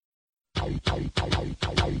Welcome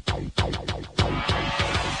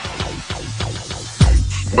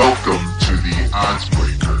to the Odds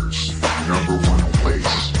Breakers, number one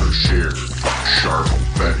place for shared, sharp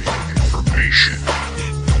betting information.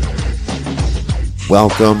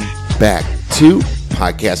 Welcome back to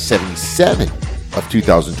podcast 77 of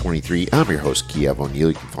 2023. I'm your host, Kiev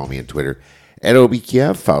O'Neill. You can follow me on Twitter at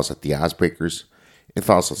OBKiev. Follow us at the Odds Breakers and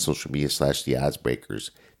follow us on social media / the Odds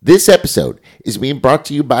Breakers. This episode is being brought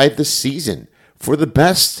to you by The Season. For the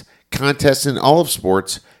best contests in all of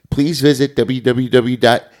sports, please visit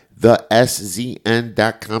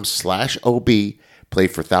www.theszn.com/OB. Play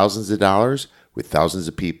for thousands of dollars with thousands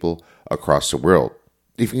of people across the world.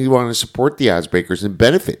 If you want to support the Odds Breakers and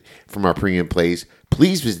benefit from our premium plays,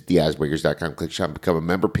 please visit theoddsbreakers.com, click shop, and become a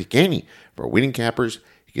member. Pick any of our winning cappers.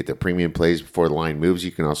 You get the premium plays before the line moves.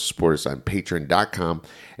 You can also support us on patreon.com.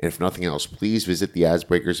 And if nothing else, please visit the Odds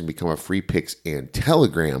Breakers and become a free Picks and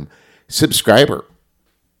Telegram subscriber.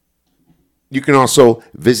 You can also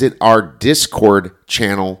visit our Discord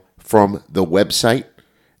channel from the website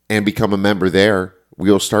and become a member there.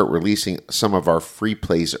 We'll start releasing some of our free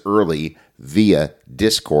plays early via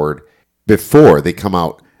Discord before they come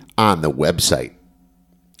out on the website.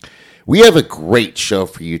 We have a great show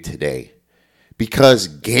for you today because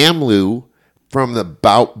Gamlu from the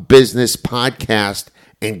Bout Business podcast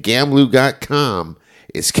and Gamlu.com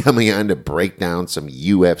is coming on to break down some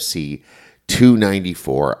UFC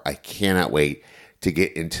 294. I cannot wait to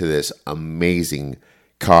get into this amazing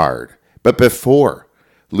card. But before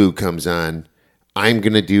Lou comes on, I'm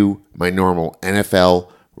going to do my normal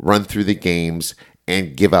NFL run through the games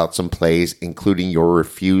and give out some plays, including your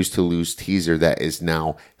refuse to lose teaser that is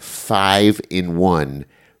now 5-1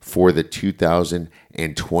 for the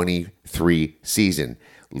 2023 season.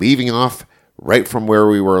 Leaving off right from where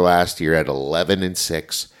we were last year at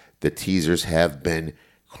 11-6, the teasers have been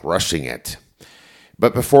crushing it.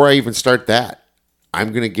 But before I even start that,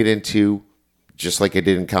 I'm going to get into, just like I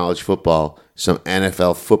did in college football, some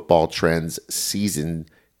NFL football trends season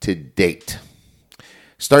to date.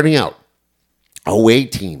 Starting out, away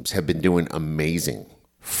teams have been doing amazing.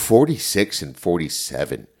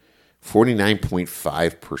 46-47,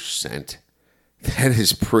 49.5%. That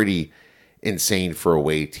is pretty insane for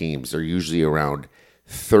away teams. They're usually around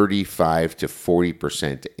 35 to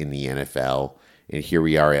 40% in the NFL. And here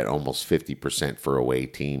we are at almost 50% for away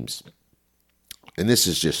teams. And this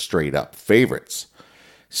is just straight up favorites.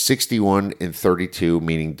 61-32,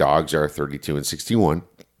 meaning dogs are 32-61.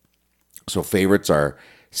 So favorites are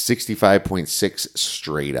 65.6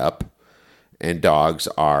 straight up. And dogs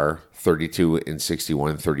are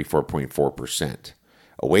 32-61, 34.4%.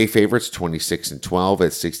 Away favorites, 26-12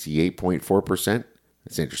 at 68.4%.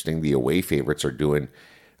 It's interesting. The away favorites are doing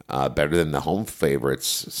better than the home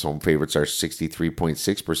favorites. Home favorites are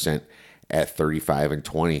 63.6% at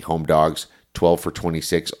 35-20. Home dogs, 12 for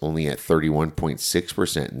 26, only at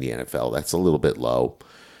 31.6% in the NFL. That's a little bit low.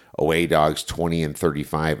 Away dogs,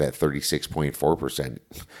 20-35 at 36.4%.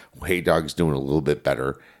 Away dogs doing a little bit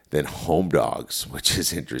better than home dogs, which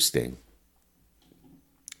is interesting.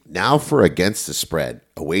 Now for against the spread.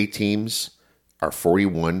 Away teams are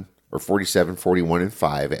 47,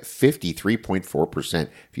 41-5 at 53.4%.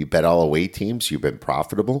 If you bet all away teams, you've been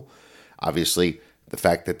profitable. Obviously, the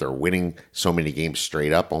fact that they're winning so many games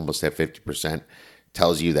straight up, almost at 50%,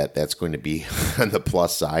 tells you that that's going to be on the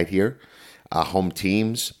plus side here. Home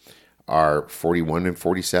teams are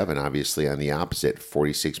 41-47, obviously on the opposite,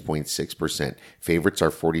 46.6%. Favorites are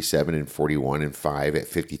 47-41-5 at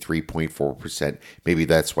 53.4%. Maybe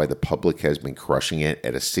that's why the public has been crushing it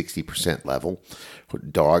at a 60% level.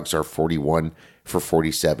 Dogs are 41 for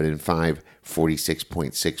 47-5,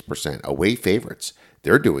 46.6%. Away favorites,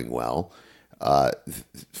 they're doing well.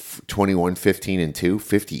 21-15-2,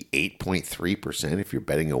 58.3%. If you're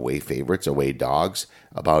betting away favorites, away dogs,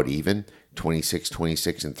 about even.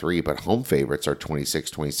 26-26-3, but home favorites are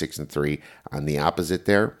 26-26-3 on the opposite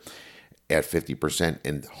there at 50%.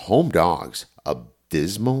 And home dogs, a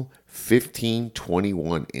dismal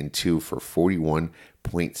 15-21-2 for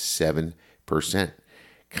 41.7%.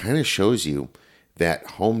 Kind of shows you that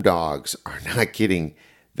home dogs are not getting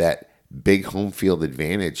that big home field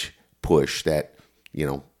advantage push that, you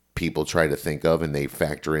know, people try to think of and they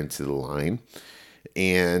factor into the line.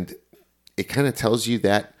 And it kind of tells you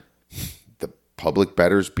that the public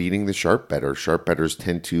bettors beating the sharp bettors. Sharp bettors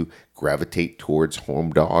tend to gravitate towards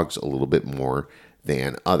home dogs a little bit more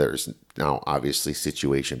than others. Now, obviously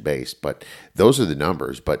situation-based, but those are the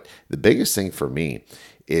numbers. But the biggest thing for me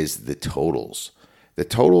is the totals. The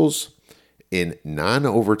totals in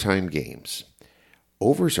non-overtime games.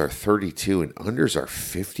 Overs are 32 and unders are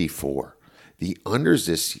 54. The unders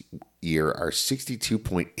year are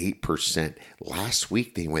 62.8%. Last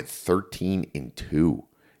week, they went 13-2.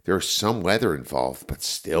 There's some weather involved, but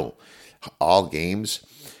still, all games,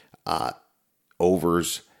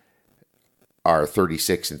 overs are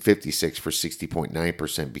 36 and 56 for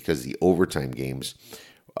 60.9% because the overtime games,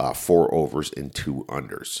 4 overs and 2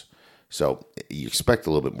 unders. So you expect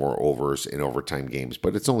a little bit more overs in overtime games,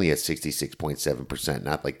 but it's only at 66.7%,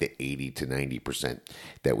 not like the 80 to 90%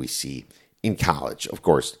 that we see in college. Of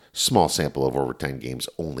course, small sample of overtime games,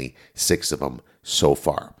 only 6 of them so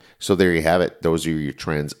far. So there you have it. Those are your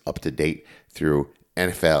trends up to date through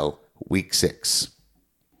NFL Week 6.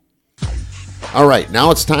 All right,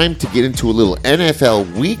 now it's time to get into a little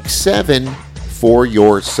NFL Week 7 for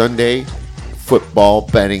your Sunday football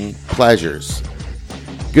betting pleasures.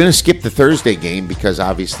 Going to skip the Thursday game because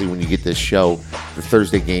obviously when you get this show, the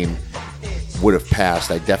Thursday game would have passed.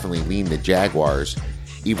 I definitely lean the Jaguars,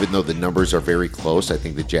 even though the numbers are very close. I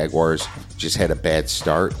think the Jaguars just had a bad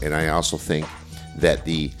start, and I also think that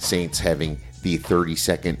the Saints having the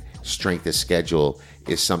 32nd strength of schedule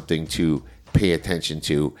is something to pay attention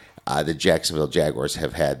to. The Jacksonville Jaguars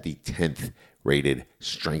have had the 10th rated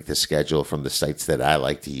strength of schedule from the sites that I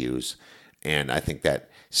like to use, and I think that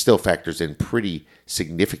still factors in pretty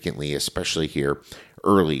significantly, especially here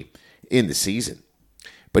early in the season.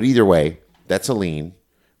 But either way, that's a lean.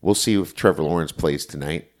 We'll see if Trevor Lawrence plays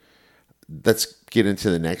tonight. Let's get into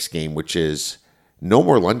the next game, which is no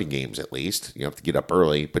more London games, at least. You have to get up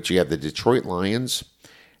early, but you have the Detroit Lions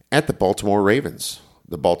at the Baltimore Ravens.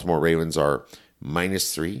 The Baltimore Ravens are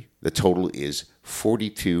 -3. The total is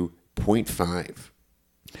 42.5.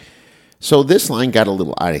 So this line got a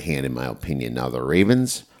little out of hand, in my opinion. Now, the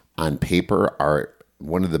Ravens, on paper, are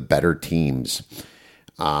one of the better teams.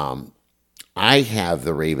 I have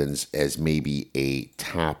the Ravens as maybe a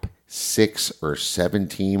top 6 or 7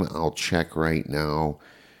 team. I'll check right now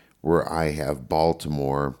where I have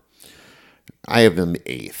Baltimore. I have them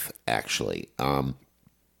 8th, actually.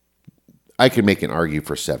 I could make an argue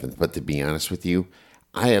for 7th, but to be honest with you,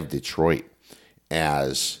 I have Detroit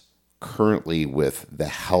as currently, with the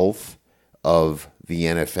health of the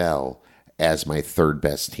NFL, as my 3rd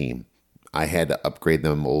best team. I had to upgrade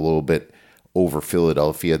them a little bit over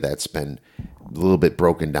Philadelphia. That's been a little bit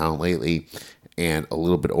broken down lately, and a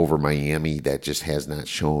little bit over Miami that just has not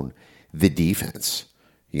shown the defense.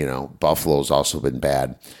 You know, Buffalo's also been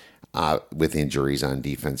bad with injuries on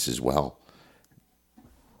defense as well.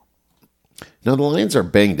 Now, the Lions are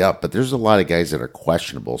banged up, but there's a lot of guys that are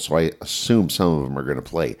questionable, so I assume some of them are going to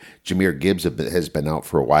play. Jahmyr Gibbs has been out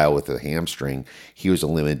for a while with a hamstring. He was a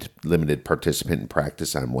limited participant in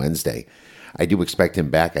practice on Wednesday. I do expect him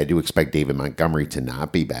back. I do expect David Montgomery to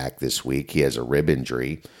not be back this week. He has a rib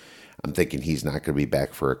injury. I'm thinking he's not going to be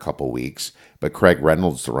back for a couple weeks. But Craig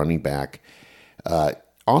Reynolds, the running back,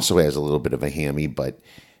 also has a little bit of a hammy, but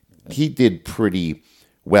he did pretty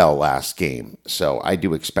well last game. So I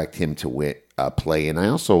do expect him to play. And I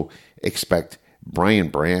also expect Brian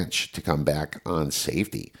Branch to come back on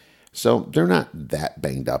safety. So they're not that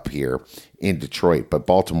banged up here in Detroit. But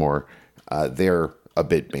Baltimore, they're a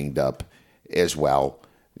bit banged up as well.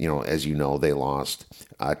 You know, as you know, they lost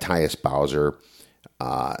Tyus Bowser.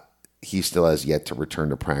 He still has yet to return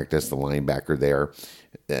to practice, the linebacker there.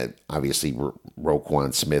 Obviously,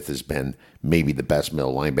 Roquan Smith has been maybe the best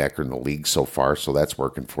middle linebacker in the league so far, so that's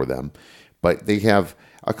working for them. But they have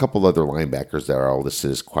a couple other linebackers that are all listed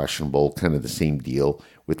as questionable, kind of the same deal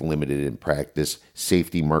with limited in practice.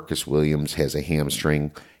 Safety Marcus Williams has a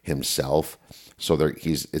hamstring himself, so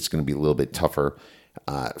it's going to be a little bit tougher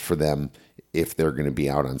for them if they're going to be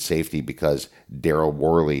out on safety, because Darryl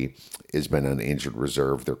Worley has been on injured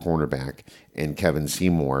reserve, their cornerback, and Kevin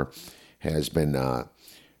Seymour has been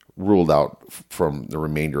ruled out from the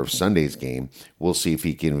remainder of Sunday's game. We'll see if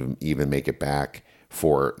he can even make it back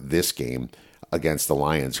for this game against the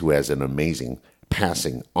Lions, who has an amazing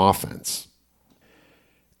passing offense.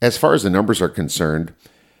 As far as the numbers are concerned,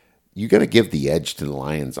 you got to give the edge to the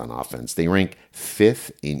Lions on offense. They rank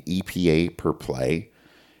 5th in EPA per play,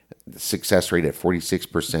 success rate at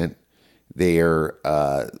 46%. They are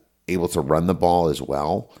able to run the ball as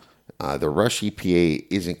well. The rush EPA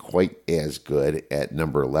isn't quite as good at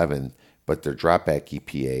number 11, but their dropback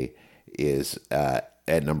EPA is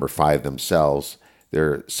at number 5 themselves.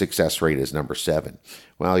 Their success rate is number 7.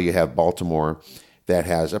 Well, you have Baltimore that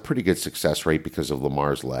has a pretty good success rate because of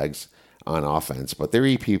Lamar's legs on offense, but their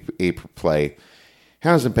EPA per play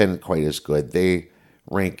hasn't been quite as good. They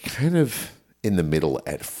rank kind of in the middle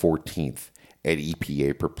at 14th at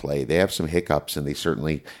EPA per play. They have some hiccups, and they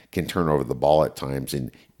certainly can turn over the ball at times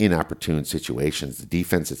in inopportune situations. The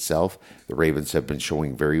defense itself, the Ravens have been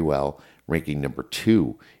showing very well, ranking number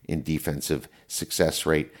 2 in defensive success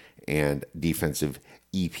rate and defensive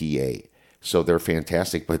EPA. So they're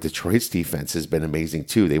fantastic, but Detroit's defense has been amazing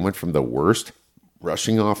too. They went from the worst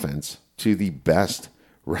rushing offense to the best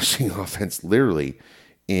rushing offense literally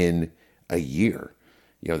in a year.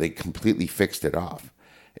 They completely fixed it off.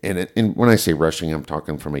 And when I say rushing, I'm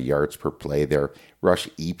talking from a yards per play. Their rush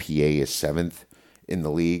EPA is 7th in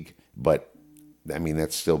the league, but I mean,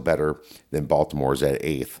 that's still better than Baltimore's at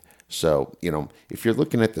 8th. So, if you're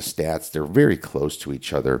looking at the stats, they're very close to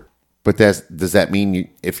each other. But does that mean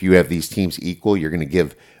if you have these teams equal, you're going to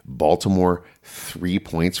give Baltimore 3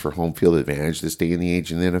 points for home field advantage this day and the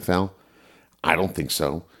age in the NFL? I don't think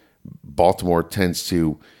so. Baltimore tends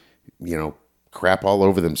to, crap all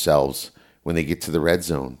over themselves when they get to the red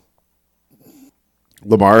zone.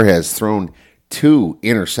 Lamar has thrown 2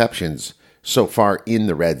 interceptions so far in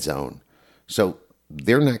the red zone. So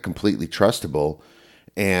they're not completely trustable.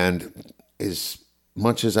 And as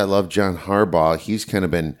much as I love John Harbaugh, he's kind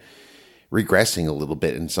of been regressing a little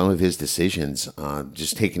bit in some of his decisions,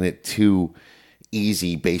 just taking it too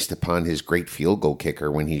easy based upon his great field goal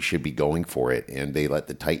kicker when he should be going for it. And they let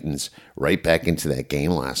the Titans right back into that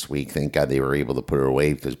game last week. Thank God they were able to put it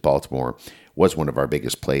away because Baltimore was one of our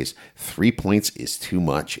biggest plays. 3 points is too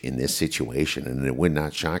much in this situation, and it would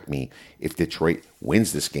not shock me if Detroit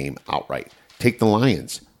wins this game outright. Take the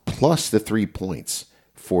Lions plus the 3 points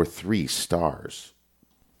for 3 stars.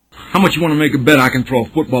 How much you want to make a bet I can throw a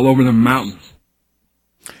football over the mountains?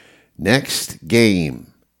 Next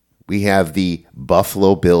game, we have the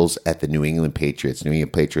Buffalo Bills at the New England Patriots. New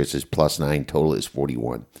England Patriots is plus 9. Total is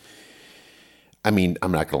 41. I mean,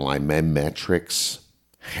 I'm not going to lie. My metrics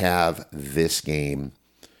have this game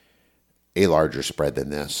a larger spread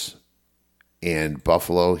than this. And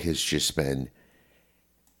Buffalo has just been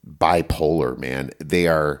bipolar, man. They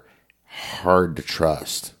are hard to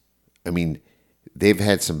trust. I mean, they've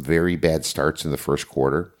had some very bad starts in the first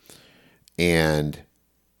quarter, and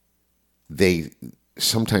they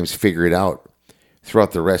sometimes figure it out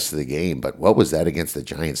throughout the rest of the game. But what was that against the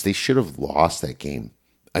Giants? They should have lost that game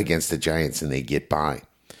against the Giants, and they get by.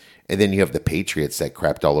 And then you have the Patriots that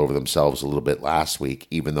crapped all over themselves a little bit last week,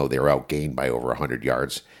 even though they were outgained by over 100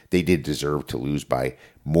 yards. They did deserve to lose by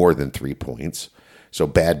more than 3 points. So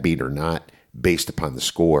bad beat or not, based upon the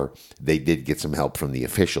score, they did get some help from the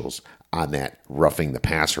officials on that roughing the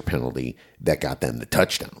passer penalty that got them the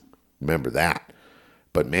touchdown. Remember that.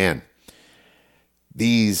 But man,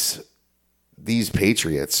 these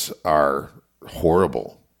Patriots are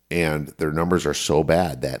horrible, and their numbers are so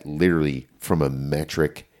bad that literally from a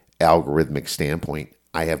metric algorithmic standpoint,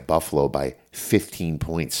 I have Buffalo by 15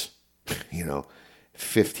 points.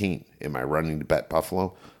 15. Am I running to bet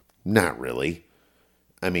Buffalo? Not really.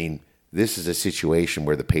 I mean, this is a situation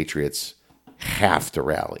where the Patriots have to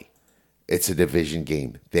rally. It's a division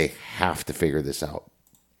game. They have to figure this out.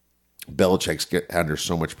 Belichick's under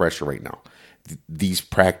so much pressure right now. These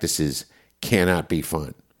practices cannot be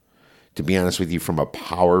fun. To be honest with you, from a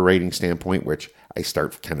power rating standpoint, which I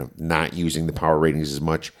start kind of not using the power ratings as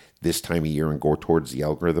much this time of year and go towards the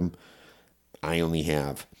algorithm, I only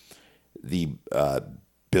have the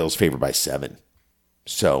Bills favored by 7.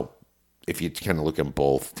 So if you kind of look at them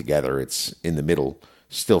both together, it's in the middle,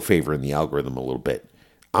 still favoring the algorithm a little bit.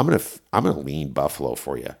 I'm gonna lean Buffalo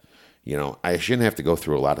for you. I shouldn't have to go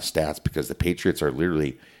through a lot of stats because the Patriots are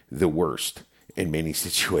literally the worst in many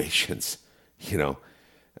situations.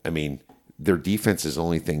 I mean, their defense is the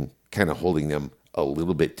only thing kind of holding them a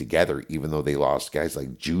little bit together, even though they lost guys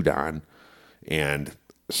like Judon and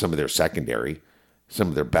some of their secondary, some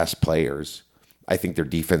of their best players. I think their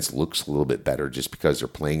defense looks a little bit better just because they're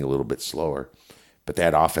playing a little bit slower. But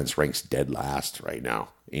that offense ranks dead last right now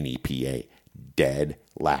in EPA. Dead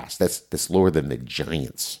last. That's lower than the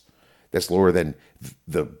Giants. That's lower than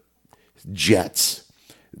the Jets.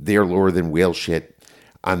 They're lower than whale shit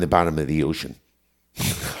on the bottom of the ocean.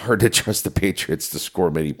 Hard to trust the Patriots to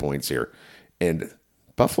score many points here. And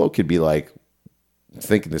Buffalo could be like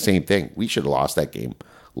thinking the same thing. We should have lost that game.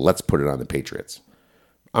 Let's put it on the Patriots.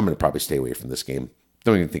 I'm going to probably stay away from this game.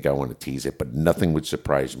 Don't even think I want to tease it, but nothing would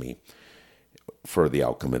surprise me for the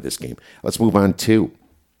outcome of this game. Let's move on to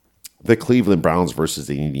the Cleveland Browns versus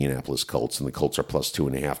the Indianapolis Colts, and the Colts are plus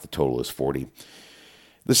 2.5. The total is 40.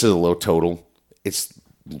 This is a low total. It's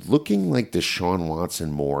looking like Deshaun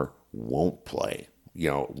Watson more won't play.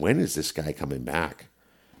 When is this guy coming back?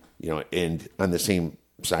 And on the same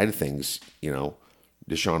side of things,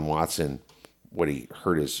 Deshaun Watson, he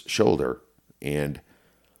hurt his shoulder, and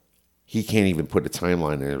he can't even put a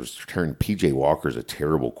timeline in his return. PJ Walker's a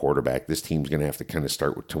terrible quarterback. This team's going to have to kind of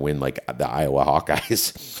start to win like the Iowa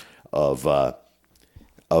Hawkeyes of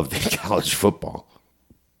of the college football.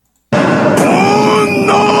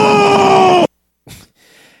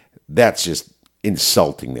 That's just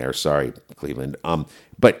insulting there. Sorry, Cleveland.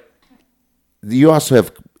 But you also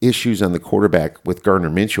have issues on the quarterback with Gardner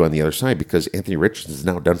Minshew on the other side because Anthony Richardson is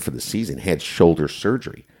now done for the season, had shoulder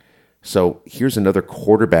surgery. So here's another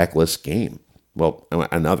quarterbackless game. Well,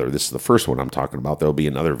 another. This is the first one I'm talking about. There'll be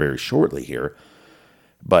another very shortly here.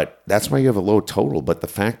 But that's why you have a low total. But the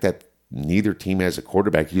fact that neither team has a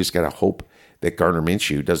quarterback, you just got to hope that Gardner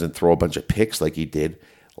Minshew doesn't throw a bunch of picks like he did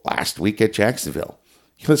last week at Jacksonville.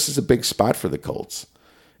 This is a big spot for the Colts.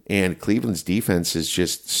 And Cleveland's defense is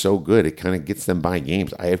just so good. It kind of gets them by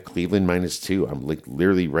games. I have Cleveland -2. I'm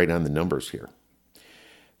literally right on the numbers here.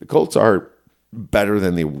 The Colts are better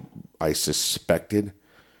than I suspected,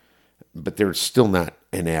 but they're still not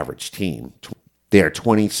an average team. They are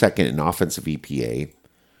 22nd in offensive EPA.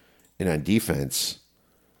 And on defense,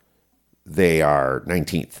 they are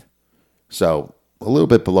 19th. So a little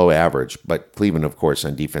bit below average. But Cleveland, of course,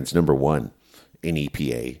 on defense, number 1 in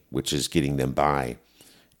EPA, which is getting them by.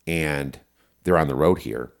 And they're on the road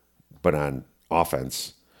here. But on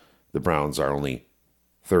offense, the Browns are only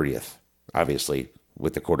 30th, obviously,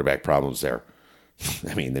 with the quarterback problems there.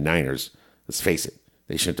 I mean, the Niners, let's face it,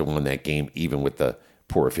 they shouldn't have won that game even with the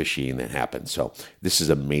poor officiating that happened. So this is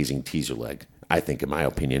an amazing teaser leg, I think, in my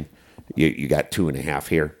opinion. You got 2.5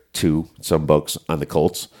 here, 2, some books on the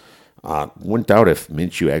Colts. Wouldn't doubt if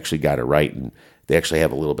Minshew actually got it right, and they actually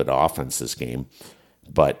have a little bit of offense this game.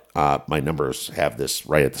 But my numbers have this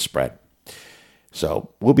right at the spread. So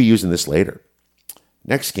we'll be using this later.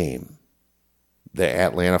 Next game, the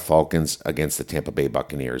Atlanta Falcons against the Tampa Bay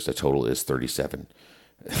Buccaneers. The total is 37.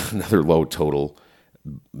 Another low total.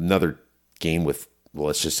 Another game with, well,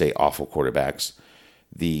 let's just say awful quarterbacks.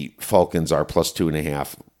 The Falcons are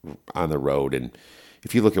 +2.5 on the road. And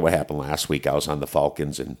if you look at what happened last week, I was on the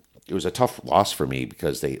Falcons, and it was a tough loss for me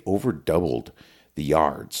because they over doubled the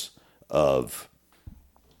yards of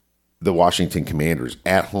the Washington Commanders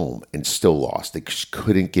at home and still lost. They just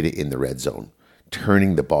couldn't get it in the red zone,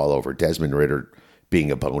 turning the ball over. Desmond Ridder being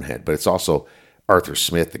a bonehead, but it's also Arthur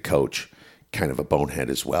Smith, the coach, kind of a bonehead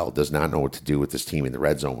as well. Does not know what to do with this team in the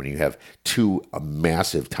red zone when you have 2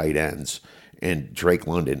 massive tight ends and Drake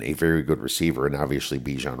London, a very good receiver, and obviously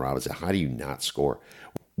Bijan Robinson. How do you not score?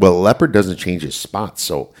 Well, Leopard doesn't change his spot,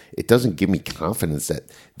 so it doesn't give me confidence that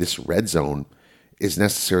this red zone is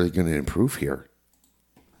necessarily going to improve here.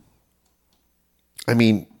 I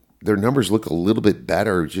mean, their numbers look a little bit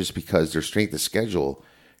better just because their strength of schedule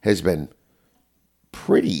has been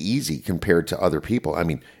pretty easy compared to other people. I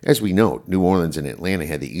mean, as we know, New Orleans and Atlanta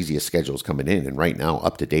had the easiest schedules coming in, and right now,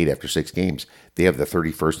 up to date after 6 games, they have the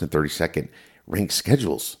 31st and 32nd ranked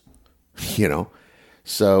schedules,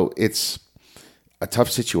 So it's a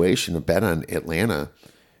tough situation to bet on Atlanta.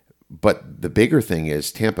 But the bigger thing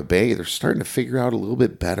is Tampa Bay, they're starting to figure out a little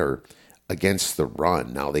bit better against the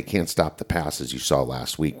run. Now, they can't stop the pass, as you saw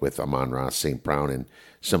last week with Amon-Ra St. Brown and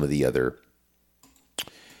some of the other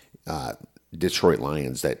Detroit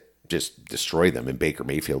Lions that just destroyed them. And Baker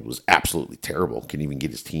Mayfield was absolutely terrible. Couldn't even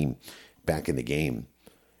get his team back in the game.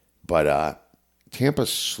 But Tampa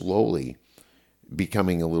slowly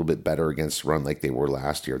becoming a little bit better against the run like they were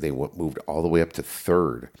last year. They moved all the way up to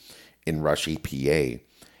 3rd in rush EPA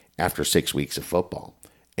after 6 weeks of football.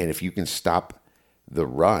 And if you can stop the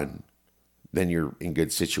run, then you're in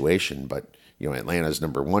good situation. But, Atlanta's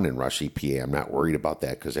number 1 in rush EPA. I'm not worried about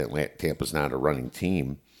that because Tampa's not a running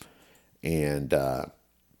team. And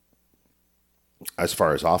as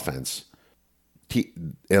far as offense,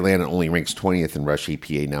 Atlanta only ranks 20th in rush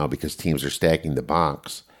EPA now because teams are stacking the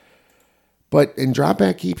box. But in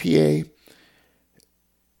dropback EPA,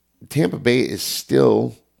 Tampa Bay is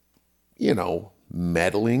still,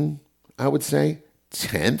 meddling, I would say,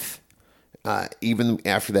 10th. Even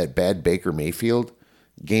after that bad Baker Mayfield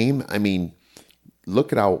game. I mean,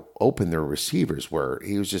 look at how open their receivers were.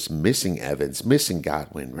 He was just missing Evans, missing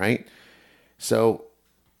Godwin, right? So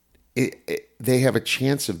they have a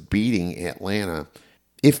chance of beating Atlanta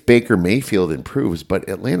if Baker Mayfield improves, but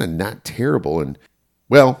Atlanta not terrible. And,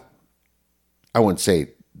 well, I wouldn't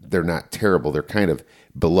say they're not terrible. They're kind of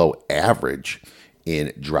below average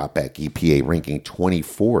in dropback EPA, ranking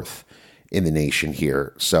 24th in the nation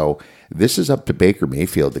here. So this is up to Baker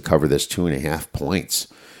Mayfield to cover this 2.5 points.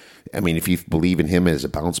 I mean, if you believe in him as a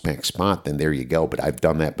bounce back spot, then there you go. But I've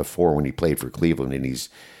done that before when he played for Cleveland, and he's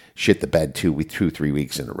shit the bed 3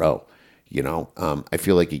 weeks in a row. I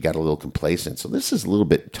feel like he got a little complacent. So this is a little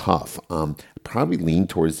bit tough. Probably lean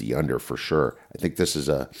towards the under for sure. I think this is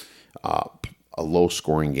a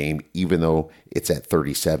low-scoring game, even though it's at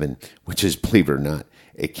 37, which is, believe it or not,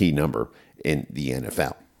 a key number. in the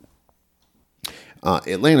NFL.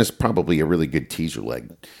 Atlanta's probably a really good teaser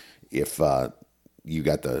leg if you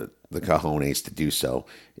got the cojones to do so.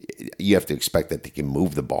 You have to expect that they can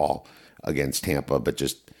move the ball against Tampa, but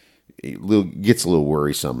just gets a little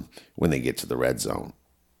worrisome when they get to the red zone.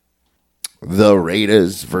 The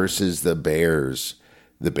Raiders versus the Bears.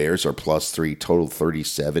 The Bears are +3, total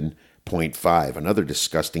 37.5. Another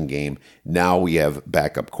disgusting game. Now we have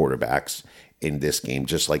backup quarterbacks in this game,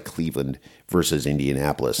 just like Cleveland versus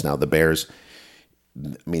Indianapolis. Now the Bears,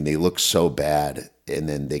 they look so bad, and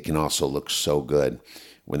then they can also look so good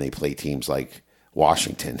when they play teams like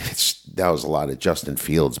Washington. That was a lot of Justin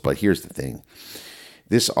Fields, but here's the thing.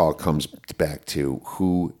 This all comes back to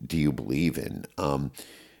who do you believe in?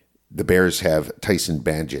 The Bears have Tyson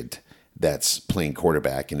Bagent that's playing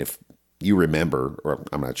quarterback, and if you remember, or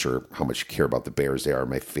I'm not sure how much you care about the Bears, they are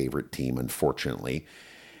my favorite team, unfortunately.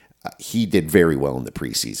 He did very well in the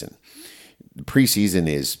preseason. Preseason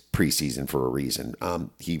is preseason for a reason.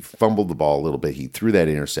 He fumbled the ball a little bit. He threw that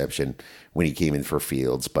interception when he came in for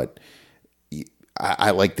Fields, but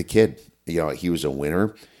I like the kid. He was a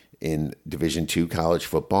winner in Division II college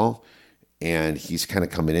football, and he's kind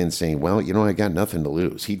of coming in saying, well, I got nothing to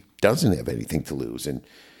lose. He doesn't have anything to lose. And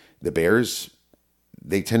the Bears,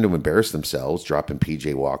 they tend to embarrass themselves, dropping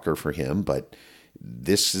P.J. Walker for him, but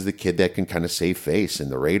this is the kid that can kind of save face.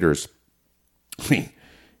 And the Raiders,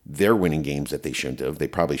 they're winning games that they shouldn't have. They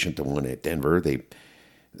probably shouldn't have won at Denver. They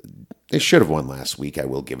should have won last week. I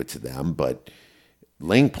will give it to them. But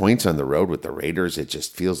laying points on the road with the Raiders, it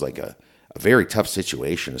just feels like a very tough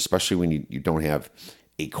situation, especially when you don't have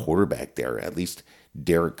a quarterback there. At least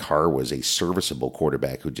Derek Carr was a serviceable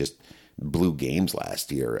quarterback who just blew games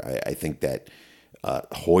last year. I think that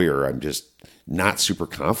Hoyer, I'm just not super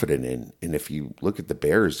confident in. And if you look at the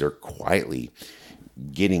Bears, they're quietly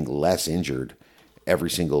getting less injured every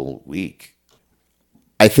single week.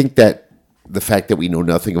 I think that the fact that we know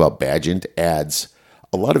nothing about Bagent adds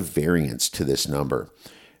a lot of variance to this number.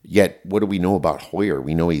 Yet, what do we know about Hoyer?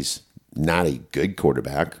 We know he's not a good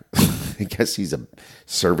quarterback. I guess he's a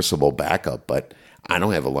serviceable backup, but I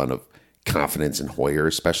don't have a lot of confidence in Hoyer,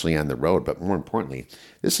 especially on the road. But more importantly,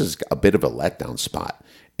 this is a bit of a letdown spot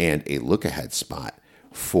and a look-ahead spot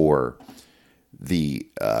for the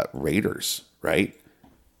Raiders, right?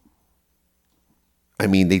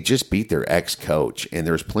 They just beat their ex-coach, and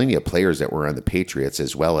there's plenty of players that were on the Patriots,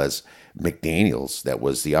 as well as McDaniels, that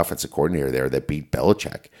was the offensive coordinator there, that beat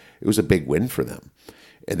Belichick. It was a big win for them.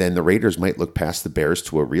 And then the Raiders might look past the Bears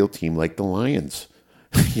to a real team like the Lions.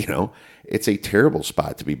 It's a terrible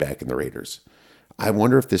spot to be back in the Raiders. I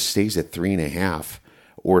wonder if this stays at 3.5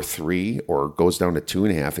 or 3 or goes down to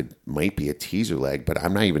 2.5. It might be a teaser leg, but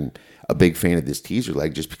I'm not even a big fan of this teaser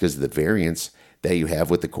leg just because of the variance that you have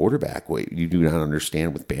with the quarterback. What you do not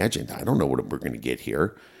understand with Bagent. I don't know what we're going to get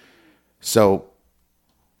here. So,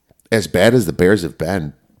 as bad as the Bears have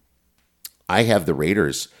been, I have the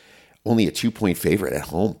Raiders only a 2-point favorite at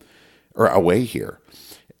home or away here.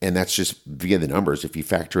 And that's just via the numbers. If you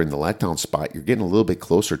factor in the letdown spot, you're getting a little bit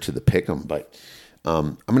closer to the pick'em. But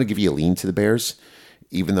I'm going to give you a lean to the Bears,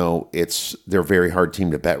 even though they're a very hard team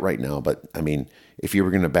to bet right now. But, if you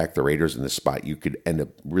were going to back the Raiders in this spot, you could end up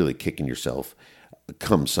really kicking yourself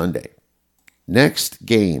come Sunday. Next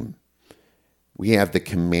game, we have the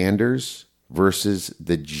Commanders versus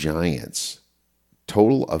the Giants.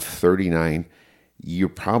 Total of 39. You're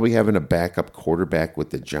probably having a backup quarterback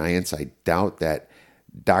with the Giants. I doubt that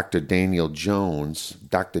Dr. Jones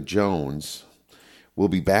will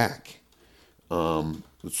be back.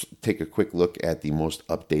 Let's take a quick look at the most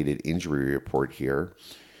updated injury report here.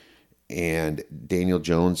 And Daniel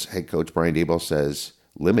Jones, head coach Brian Daboll says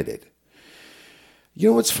limited. You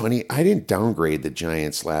know what's funny? I didn't downgrade the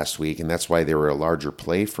Giants last week, and that's why they were a larger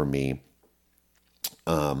play for me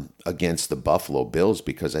against the Buffalo Bills,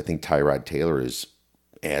 because I think Tyrod Taylor is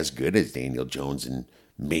as good as Daniel Jones and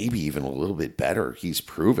maybe even a little bit better. He's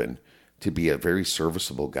proven to be a very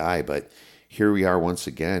serviceable guy, but here we are once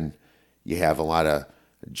again. You have a lot of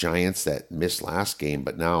Giants that missed last game,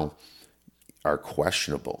 but now are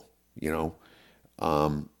questionable.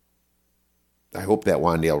 I hope that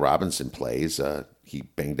Wan'Dale Robinson plays. He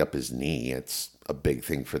banged up his knee. It's a big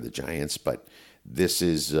thing for the Giants, but this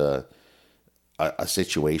is a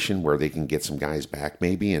situation where they can get some guys back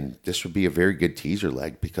maybe, and this would be a very good teaser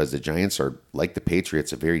leg because the Giants are, like the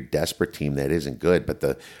Patriots, a very desperate team that isn't good, but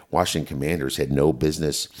the Washington Commanders had no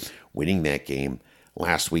business winning that game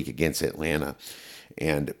last week against Atlanta,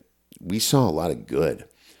 and we saw a lot of good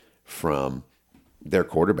from their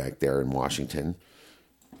quarterback there in Washington.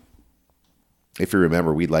 if you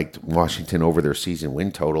remember, we liked Washington over their season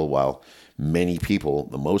win total, while many people,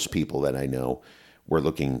 the most people that I know, were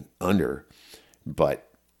looking under. But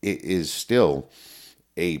it is still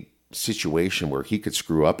a situation where he could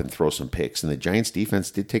screw up and throw some picks, and the Giants defense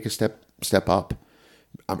did take a step up.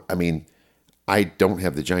 I mean, I don't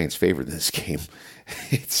have the Giants favored in this game.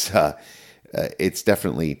 It's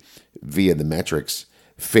definitely via the metrics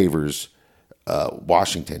favors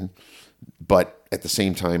Washington, but at the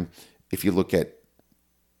same time, if you look at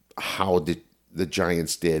how the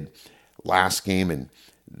Giants did last game and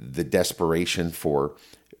the desperation for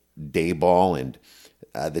Dayball and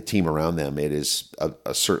the team around them, it is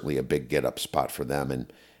certainly a big get-up spot for them.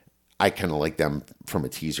 And I kind of like them from a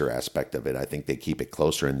teaser aspect of it. I think they keep it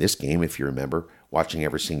closer. In this game, if you remember, watching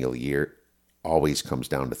every single year always comes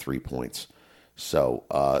down to 3 points.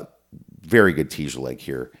 So very good teaser leg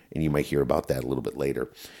here, and you might hear about that a little bit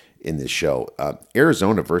later in this show.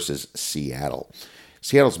 Arizona versus Seattle.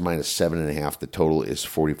 Seattle's minus 7.5. The total is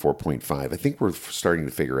 44.5. I think we're starting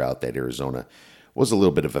to figure out that Arizona was a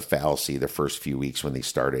little bit of a fallacy the first few weeks when they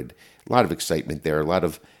started. A lot of excitement there, a lot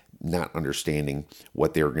of not understanding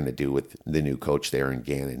what they were going to do with the new coach there in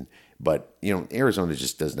Gannon. But, Arizona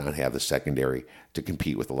just does not have the secondary to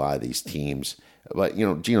compete with a lot of these teams. But,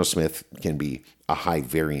 Geno Smith can be a high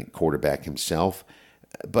variant quarterback himself.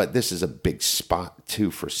 But this is a big spot,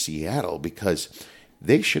 too, for Seattle because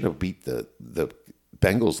they should have beat the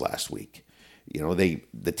Bengals last week.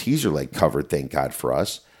 The teaser leg covered, thank God for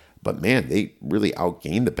us. But, man, they really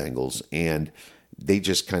outgained the Bengals, and they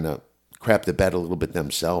just kind of crapped the bed a little bit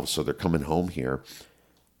themselves. So they're coming home here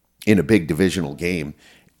in a big divisional game.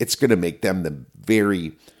 It's going to make them the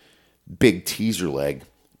very big teaser leg,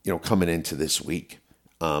 coming into this week.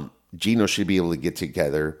 Geno should be able to get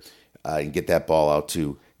together and get that ball out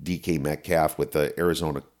to DK Metcalf with the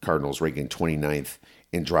Arizona Cardinals ranking 29th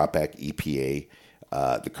in dropback EPA.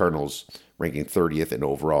 The Cardinals ranking 30th in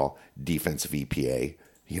overall defensive EPA.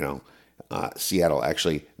 Seattle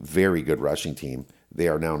actually very good rushing team. They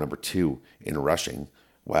are now number 2 in rushing,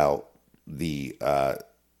 while the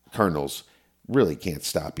Cardinals really can't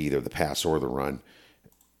stop either the pass or the run.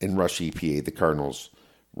 In rush EPA, the Cardinals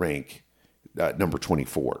rank number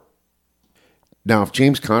 24. Now, if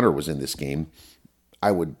James Conner was in this game,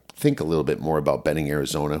 I would think a little bit more about betting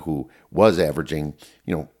Arizona, who was averaging,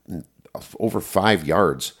 over 5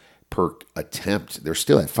 yards per attempt. They're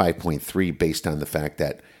still at 5.3 based on the fact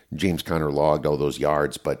that James Conner logged all those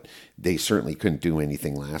yards, but they certainly couldn't do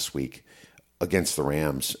anything last week against the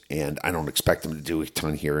Rams, and I don't expect them to do a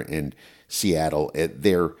ton here in Seattle.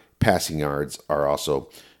 Their passing yards are also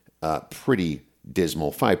pretty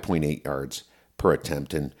dismal, 5.8 yards per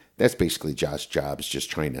attempt, and that's basically Josh Jobs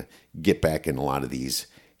just trying to get back in a lot of these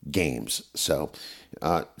games. So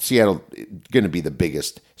Seattle going to be the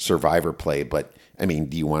biggest survivor play, but I mean,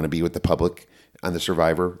 do you want to be with the public on the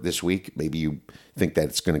survivor this week? Maybe you think that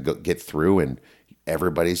it's going to get through and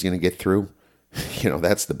everybody's going to get through.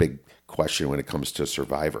 That's the big question when it comes to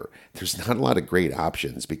survivor. There's not a lot of great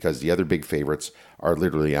options because the other big favorites are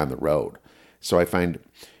literally on the road. So I find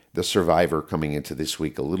the survivor coming into this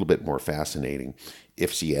week a little bit more fascinating.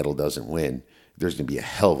 If Seattle doesn't win, there's going to be a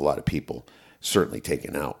hell of a lot of people certainly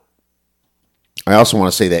taken out. I also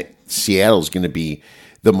want to say that Seattle's going to be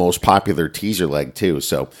the most popular teaser leg too.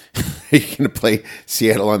 So you're going to play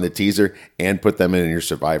Seattle on the teaser and put them in your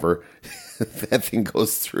survivor. If that thing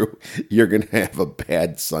goes through, you're going to have a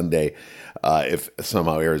bad Sunday if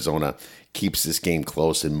somehow Arizona keeps this game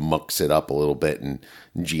close and mucks it up a little bit and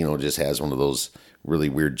Geno just has one of those really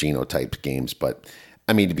weird Geno type games. But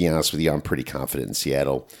I mean, to be honest with you, I'm pretty confident in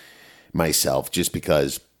Seattle myself just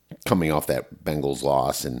because coming off that Bengals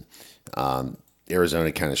loss and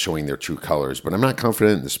Arizona kind of showing their true colors, but I'm not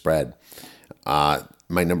confident in the spread. My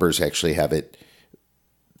numbers actually have it.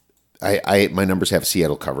 My numbers have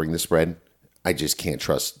Seattle covering the spread. I just can't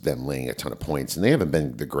trust them laying a ton of points, and they haven't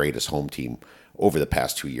been the greatest home team over the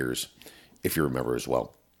past 2 years, if you remember as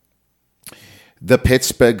well. The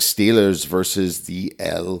Pittsburgh Steelers versus the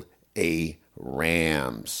LA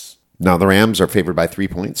Rams. Now, the Rams are favored by 3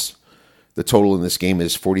 points. The total in this game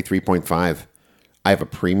is 43.5. I have a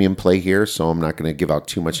premium play here, so I'm not going to give out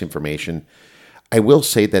too much information. I will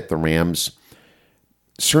say that the Rams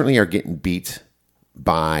certainly are getting beat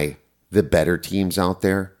by the better teams out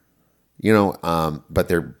there, but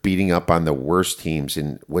they're beating up on the worst teams.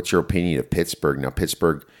 And what's your opinion of Pittsburgh? Now,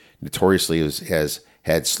 Pittsburgh notoriously has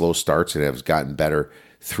had slow starts and has gotten better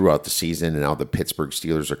throughout the season, and now the Pittsburgh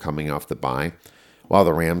Steelers are coming off the bye, while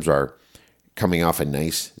the Rams are coming off a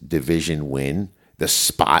nice division win. The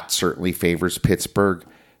spot certainly favors Pittsburgh,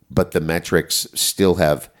 but the metrics still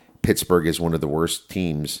have Pittsburgh as one of the worst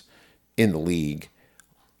teams in the league.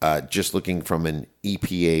 Just looking from an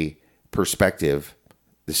EPA perspective,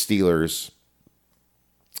 the Steelers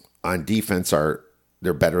on defense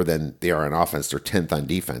they're better than they are on offense. They're 10th on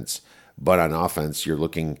defense. But on offense, you're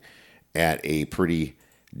looking at a pretty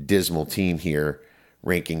dismal team here,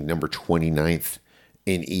 ranking number 29th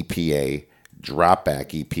in EPA, drop back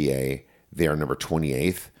EPA, they are number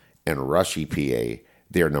 28th, and rush EPA,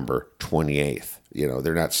 they are number 28th.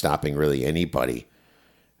 They're not stopping really anybody.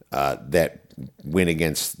 That win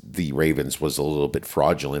against the Ravens was a little bit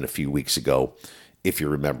fraudulent a few weeks ago, if you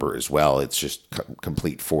remember as well. It's just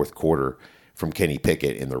complete fourth quarter from Kenny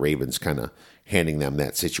Pickett and the Ravens kind of handing them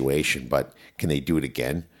that situation. But can they do it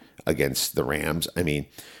again against the Rams? I mean,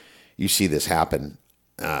 you see this happen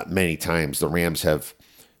many times. The Rams have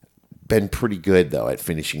been pretty good, though, at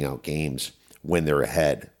finishing out games when they're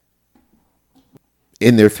ahead.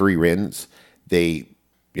 In their 3 wins, they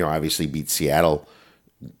obviously beat Seattle,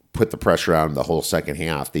 put the pressure on the whole second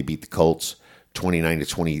half. They beat the Colts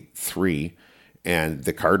 29-23 and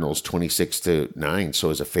the Cardinals 26-9. So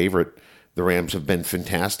as a favorite, the Rams have been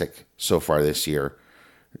fantastic so far this year.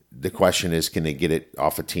 The question is, can they get it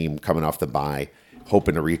off a team coming off the bye,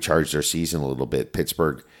 hoping to recharge their season a little bit?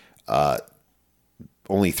 Pittsburgh,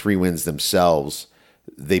 only 3 wins themselves.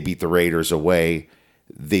 They beat the Raiders away.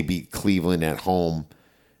 They beat Cleveland at home,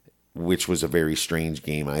 which was a very strange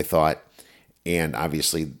game, I thought. And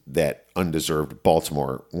obviously that undeserved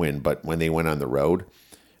Baltimore win. But when they went on the road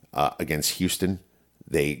against Houston,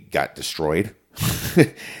 they got destroyed.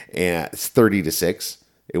 And it's 30-6.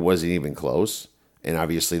 It wasn't even close. And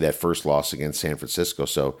obviously that first loss against San Francisco.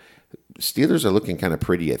 So Steelers are looking kind of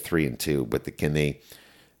pretty at 3-2. But can they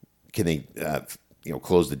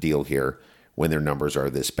close the deal here when their numbers are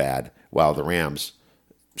this bad? While the Rams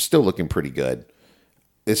still looking pretty good.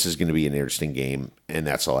 This is going to be an interesting game, and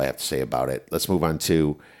that's all I have to say about it. Let's move on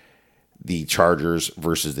to the Chargers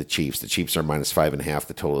versus the Chiefs. The Chiefs are minus 5.5.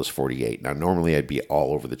 The total is 48. Now, normally I'd be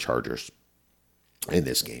all over the Chargers in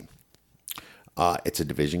this game. It's a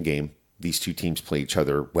division game. These two teams play each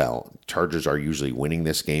other well. Chargers are usually winning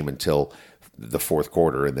this game until the fourth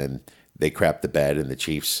quarter, and then they crap the bed, and the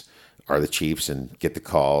Chiefs are the Chiefs and get the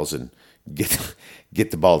calls and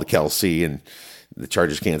get the ball to Kelsey, and the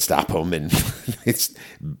Chargers can't stop them, and it's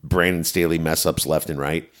Brandon Staley mess-ups left and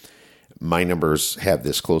right. My numbers have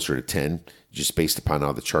this closer to 10, just based upon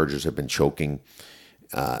how the Chargers have been choking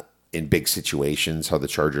in big situations, how the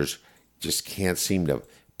Chargers just can't seem to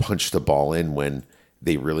punch the ball in when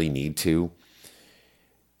they really need to.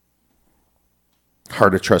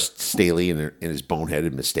 Hard to trust Staley and his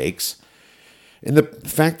boneheaded mistakes. And the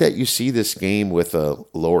fact that you see this game with a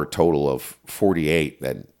lower total of 48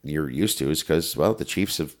 than you're used to is because, well, the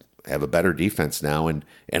Chiefs have a better defense now, and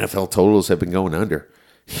NFL totals have been going under.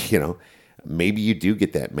 Maybe you do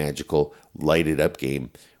get that magical lighted up game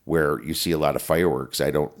where you see a lot of fireworks. I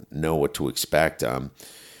don't know what to expect. I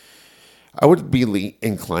would be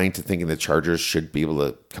inclined to thinking the Chargers should be able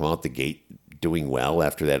to come out the gate doing well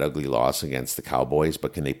after that ugly loss against the Cowboys,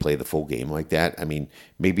 but can they play the full game like that? I mean,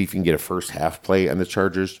 maybe if you can get a first half play on the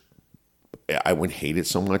Chargers, I wouldn't hate it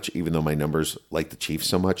so much, even though my numbers like the Chiefs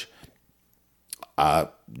so much.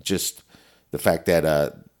 Just the fact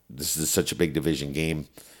that this is such a big division game,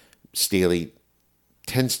 Staley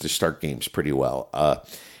tends to start games pretty well.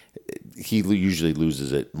 He usually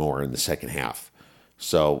loses it more in the second half.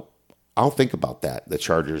 So I'll think about that, the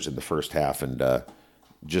Chargers in the first half, and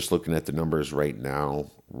just looking at the numbers right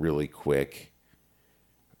now, really quick,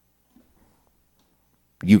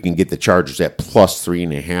 you can get the Chargers at plus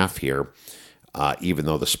 3.5 here, even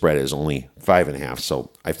though the spread is only 5.5.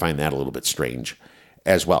 So I find that a little bit strange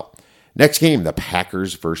as well. Next game, the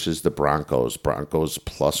Packers versus the Broncos. Broncos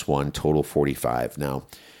plus 1, total 45. Now,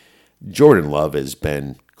 Jordan Love has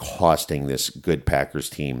been costing this good Packers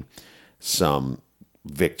team some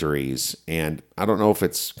victories, and I don't know if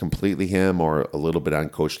it's completely him or a little bit on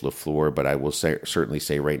Coach LaFleur, but I will certainly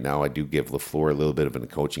say right now I do give LaFleur a little bit of a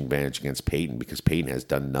coaching advantage against Peyton, because Peyton has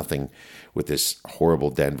done nothing with this horrible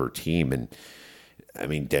Denver team. And I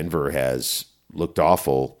mean, Denver has looked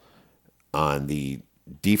awful on the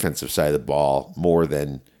defensive side of the ball more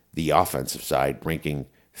than the offensive side, ranking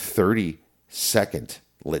 32nd,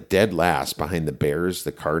 dead last behind the Bears,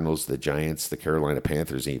 the Cardinals, the Giants, the Carolina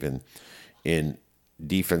Panthers, even in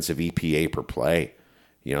defensive EPA per play.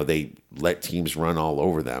 They let teams run all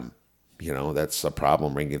over them. That's a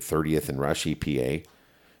problem, ranking 30th in rush EPA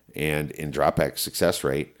and in dropback success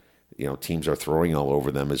rate. Teams are throwing all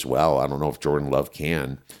over them as well. I don't know if Jordan Love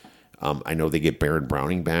can. I know they get Baron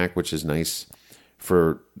Browning back, which is nice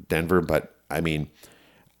for Denver, but I mean,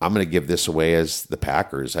 I'm going to give this away as the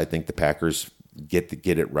Packers. I think the Packers get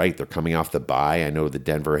it right. They're coming off the bye. I know that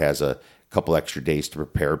Denver has a couple extra days to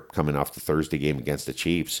prepare coming off the Thursday game against the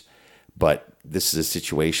Chiefs. But this is a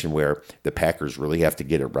situation where the Packers really have to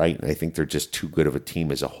get it right. And I think they're just too good of a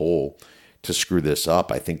team as a whole to screw this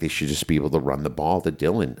up. I think they should just be able to run the ball to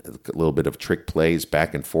Dillon. A little bit of trick plays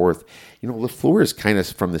back and forth. LaFleur is kind of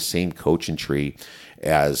from the same coaching tree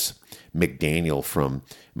as McDaniel from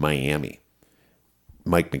Miami.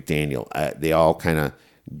 Mike McDaniel. They all kind of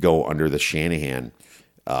go under the Shanahan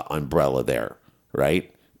umbrella there,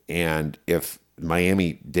 right? And if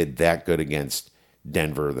Miami did that good against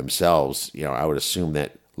Denver themselves, I would assume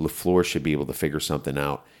that LaFleur should be able to figure something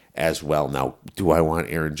out as well. Now, do I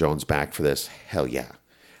want Aaron Jones back for this? Hell yeah.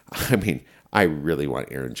 I mean, I really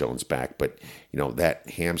want Aaron Jones back, but that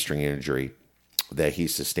hamstring injury that he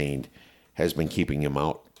sustained has been keeping him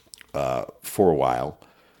out for a while.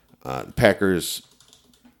 The Packers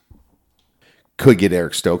could get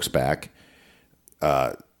Eric Stokes back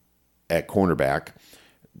at cornerback.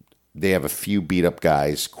 They have a few beat-up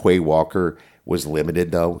guys. Quay Walker was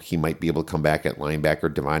limited, though. He might be able to come back at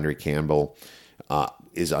linebacker. Devondre Campbell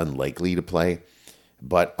is unlikely to play.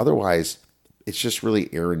 But otherwise, it's just really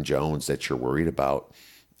Aaron Jones that you're worried about.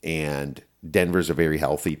 And Denver's a very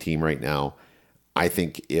healthy team right now. I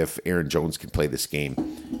think if Aaron Jones can play this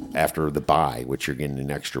game after the bye, which you're getting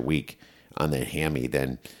an extra week on that hammy,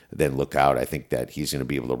 then look out. I think that he's going to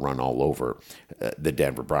be able to run all over the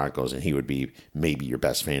Denver Broncos, and he would be maybe your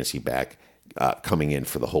best fantasy back coming in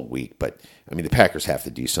for the whole week. But, I mean, the Packers have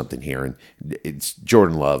to do something here, and it's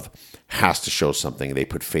Jordan Love has to show something. They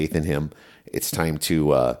put faith in him. It's time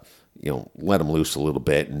to, let him loose a little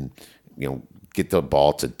bit and, get the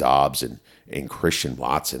ball to Dobbs and Christian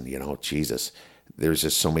Watson. Jesus, there's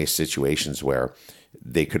just so many situations where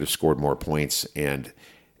they could have scored more points. And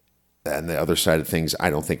the other side of things, I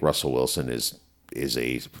don't think Russell Wilson is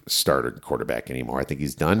a starter quarterback anymore. I think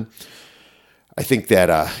he's done. I think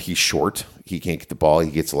that he's short. He can't get the ball. He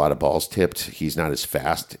gets a lot of balls tipped. He's not as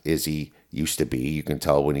fast as he used to be. You can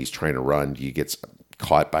tell when he's trying to run, he gets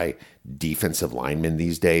caught by defensive linemen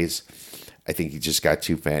these days. I think he just got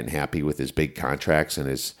too fat and happy with his big contracts and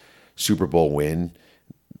his Super Bowl win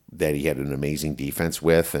that he had an amazing defense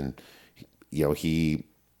with. And, he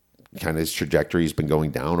kind of his trajectory has been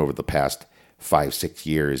going down over the past 5-6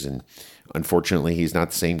 years. And unfortunately, he's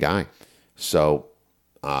not the same guy. So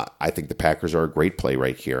I think the Packers are a great play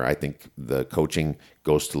right here. I think the coaching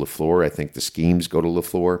goes to LaFleur. I think the schemes go to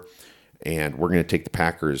LaFleur. And we're going to take the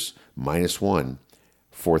Packers -1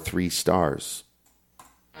 for 3 stars.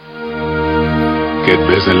 Get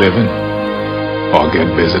busy living or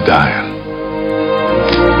get busy dying.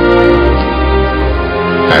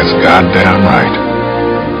 That's goddamn right.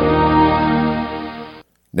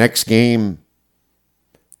 Next game,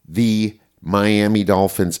 the Miami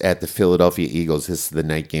Dolphins at the Philadelphia Eagles. This is the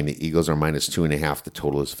night game. The Eagles are -2.5. The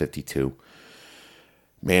total is 52.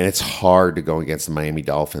 Man, it's hard to go against the Miami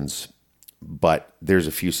Dolphins, but there's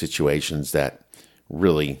a few situations that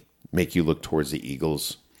really make you look towards the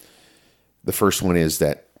Eagles. The first one is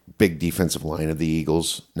that big defensive line of the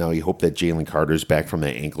Eagles. Now, you hope that Jalen Carter's back from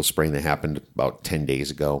that ankle sprain that happened about 10 days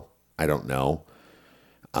ago. I don't know.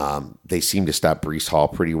 They seemed to stop Breece Hall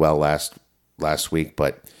pretty well last week,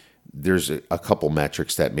 but there's a couple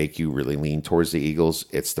metrics that make you really lean towards the Eagles.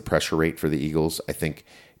 It's the pressure rate for the Eagles. I think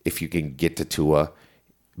if you can get to Tua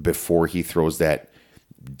before he throws that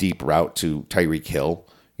deep route to Tyreek Hill,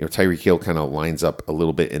 Tyreek Hill kind of lines up a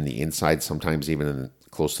little bit in the inside, sometimes even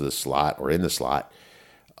close to the slot or in the slot.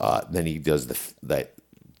 Then he does that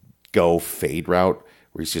go fade route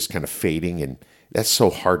where he's just kind of fading, and that's so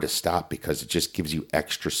hard to stop because it just gives you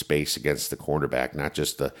extra space against the cornerback, not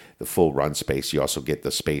just the full run space. You also get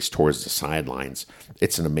the space towards the sidelines.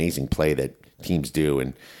 It's an amazing play that teams do,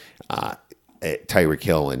 and Tyreek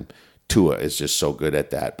Hill and Tua is just so good at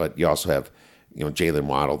that. But you also have Jalen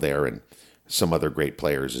Waddle there and some other great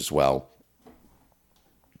players as well.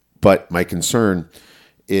 But my concern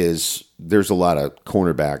is there's a lot of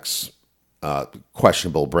cornerbacks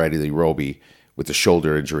questionable. Bradley Roby with the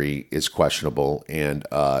shoulder injury is questionable, and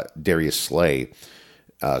Darius Slay,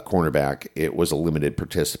 cornerback, it was a limited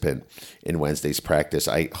participant in Wednesday's practice.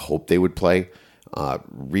 I hope they would play.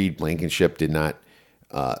 Reed Blankenship did not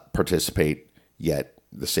participate yet,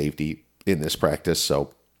 the safety, in this practice,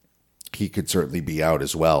 so he could certainly be out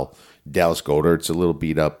as well. Dallas Goedert's a little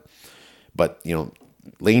beat up, but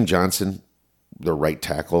Lane Johnson, the right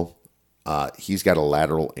tackle, he's got a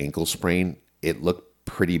lateral ankle sprain. It looked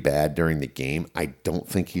pretty bad during the game. I don't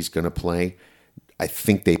think he's going to play. I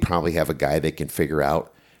think they probably have a guy they can figure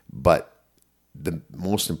out. But the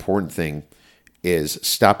most important thing is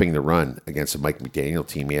stopping the run against a Mike McDaniel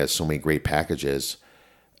team. He has so many great packages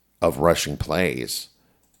of rushing plays,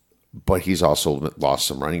 but he's also lost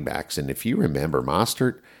some running backs. And if you remember,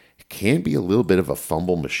 Mostert can be a little bit of a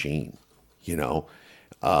fumble machine, and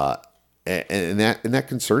that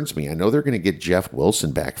concerns me. I know they're going to get Jeff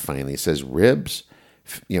Wilson back finally. It says ribs.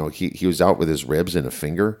 He was out with his ribs and a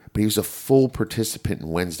finger, but he was a full participant in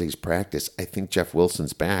Wednesday's practice. I think Jeff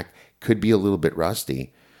Wilson's back. Could be a little bit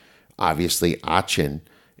rusty. Obviously, Achin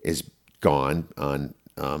is gone on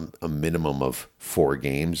a minimum of 4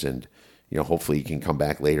 games, and hopefully he can come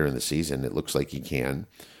back later in the season. It looks like he can,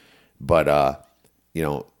 but a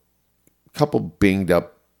couple banged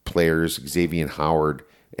up players, Xavier Howard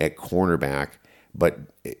at cornerback, but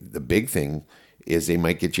the big thing is they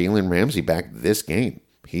might get Jalen Ramsey back this game.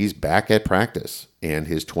 He's back at practice, and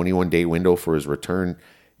his 21-day window for his return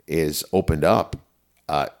is opened up.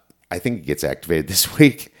 I think he gets activated this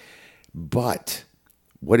week. But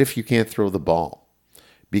what if you can't throw the ball?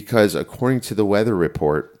 Because according to the weather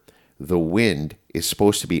report, the wind is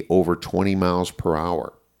supposed to be over 20 miles per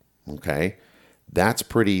hour. Okay? That's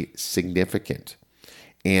pretty significant.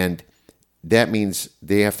 And that means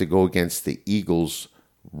they have to go against the Eagles'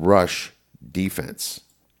 rush defense.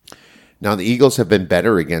 Now, the Eagles have been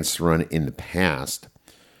better against the run in the past,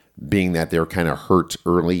 being that they're kind of hurt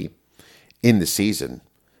early in the season.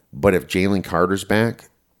 But if Jalen Carter's back,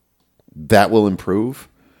 that will improve.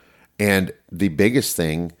 And the biggest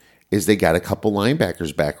thing is they got a couple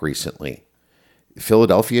linebackers back recently.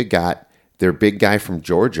 Philadelphia got their big guy from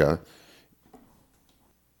Georgia,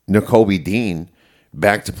 Nakobe Dean,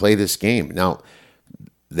 back to play this game. Now,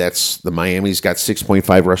 that's the Miami's got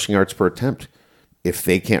 6.5 rushing yards per attempt. If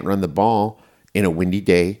they can't run the ball in a windy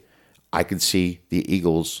day, I could see the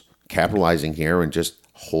Eagles capitalizing here and just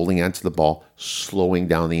holding onto the ball, slowing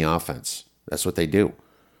down the offense. That's what they do.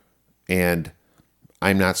 And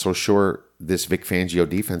I'm not so sure this Vic Fangio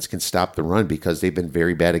defense can stop the run because they've been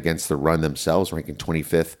very bad against the run themselves, ranking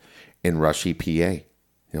 25th in rush EPA.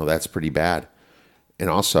 That's pretty bad. And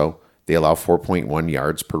also, they allow 4.1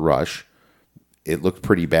 yards per rush. It looked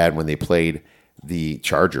pretty bad when they played the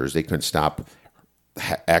Chargers. They couldn't stop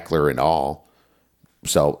Eckler at all.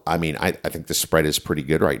 So, I think the spread is pretty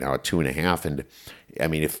good right now at 2.5. And,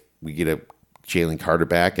 if we get a Jalen Carter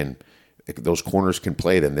back and those corners can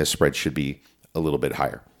play, then this spread should be a little bit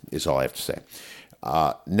higher, is all I have to say.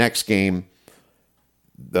 Next game,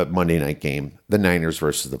 the Monday night game, the Niners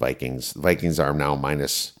versus the Vikings. The Vikings are now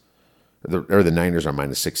the Niners are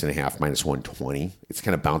minus 6.5, minus 120. It's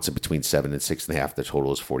kind of bouncing between 7 and 6.5. The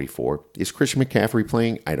total is 44. Is Christian McCaffrey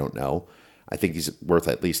playing? I don't know. I think he's worth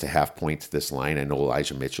at least a half point to this line. I know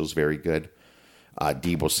Elijah Mitchell's very good.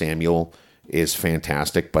 Deebo Samuel is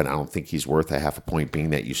fantastic, but I don't think he's worth a half a point, being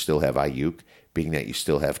that you still have Ayuk, being that you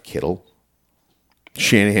still have Kittle.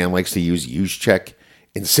 Shanahan likes to use check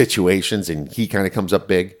in situations, and he kind of comes up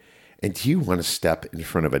big. And do you want to step in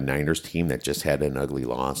front of a Niners team that just had an ugly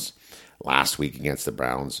loss last week against the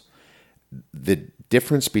Browns? The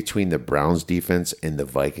difference between the Browns defense and the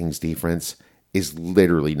Vikings defense is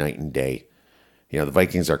literally night and day. The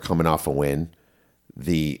Vikings are coming off a win.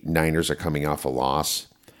 The Niners are coming off a loss.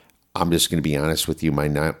 I'm just going to be honest with you. My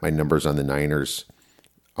numbers on the Niners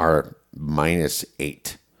are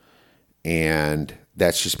 -8. And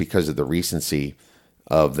that's just because of the recency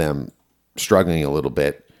of them struggling a little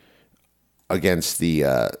bit against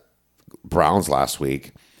the Browns last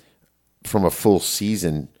week. From a full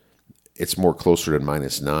season, it's more closer to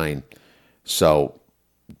 -9. So,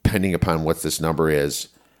 depending upon what this number is,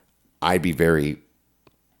 I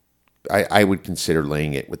would consider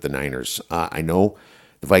laying it with the Niners. I know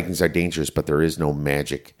the Vikings are dangerous, but there is no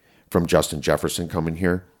magic from Justin Jefferson coming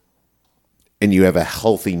here. And you have a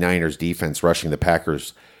healthy Niners defense rushing the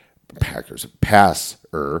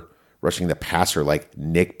rushing the passer like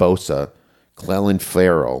Nick Bosa, Clelin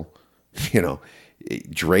Ferrell,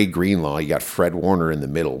 Dre Greenlaw. You got Fred Warner in the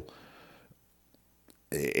middle.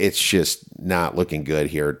 It's just not looking good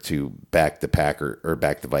here to back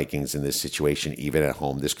the Vikings in this situation, even at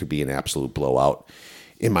home. This could be an absolute blowout,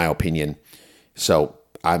 in my opinion. So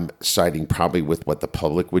I'm siding probably with what the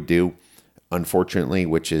public would do, unfortunately,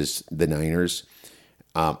 which is the Niners.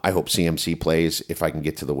 I hope CMC plays. If I can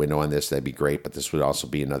get to the window on this, that'd be great. But this would also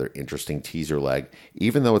be another interesting teaser leg,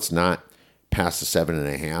 even though it's not past the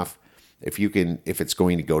 7.5. If it's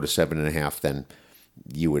going to go to 7.5, then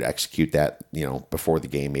you would execute that, before the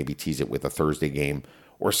game, maybe tease it with a Thursday game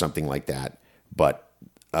or something like that. But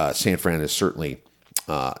San Fran is certainly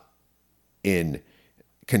in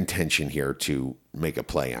contention here to make a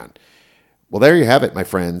play on. Well, there you have it, my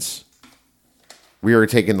friends. We are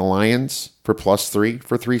taking the Lions for +3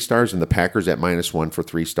 for 3 stars and the Packers at -1 for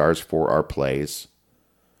 3 stars for our plays.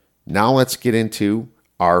 Now let's get into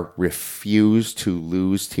our refuse to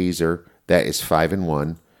lose teaser. That is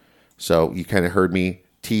 5-1. So you kind of heard me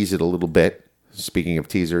tease it a little bit. Speaking of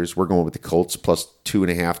teasers, we're going with the Colts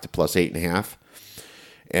 +2.5 to +8.5.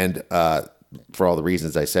 And for all the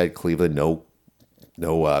reasons I said, Cleveland, no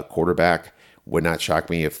quarterback. Would not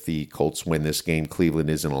shock me if the Colts win this game.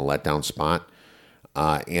 Cleveland is in a letdown spot.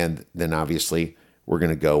 And then obviously we're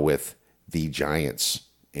going to go with the Giants.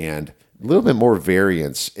 And a little bit more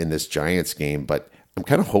variance in this Giants game, but I'm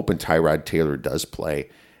kind of hoping Tyrod Taylor does play.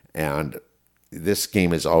 And this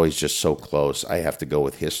game is always just so close. I have to go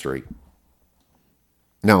with history.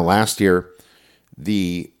 Now, last year,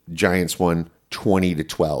 the Giants won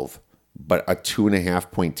 20-12, but a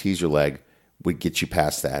 2.5-point teaser leg would get you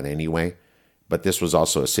past that anyway. But this was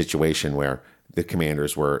also a situation where the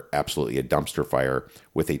Commanders were absolutely a dumpster fire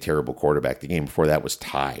with a terrible quarterback. The game before that was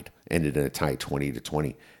tied, ended in a tie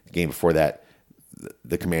 20-20. The game before that,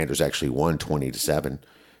 the Commanders actually won 20-7.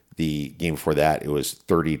 The game before that, it was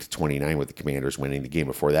 30-29 with the Commanders winning. The game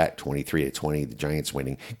before that, 23-20, the Giants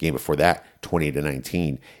winning. Game before that,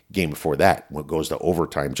 20-19. Game before that, what goes to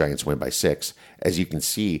overtime, Giants win by 6. As you can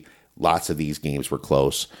see, lots of these games were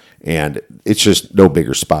close, and it's just no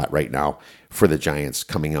bigger spot right now for the Giants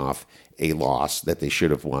coming off a loss that they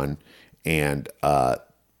should have won, and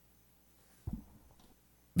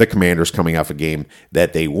the Commanders coming off a game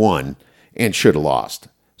that they won and should have lost.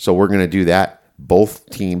 So we're going to do that. Both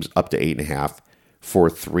teams up to 8.5 for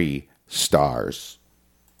 3 stars.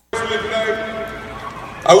 I wish you guys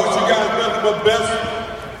nothing but best.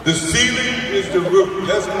 The ceiling is the roof.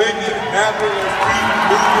 Let's make it happen. Let's keep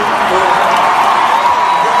moving forward.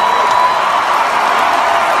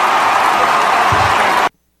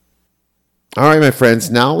 All right, my friends.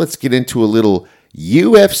 Now let's get into a little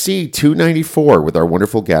UFC 294 with our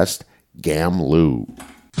wonderful guest, Gam Lou.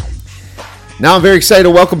 Now I'm very excited to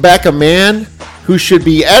welcome back a man who should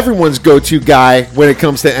be everyone's go-to guy when it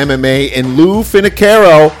comes to MMA, and Lou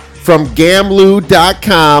Finnachiaro from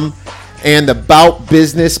gamlou.com and the Bout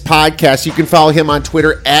Business podcast. You can follow him on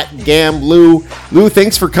Twitter at gamlou. Lou,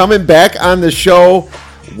 thanks for coming back on the show.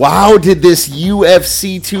 Wow, did this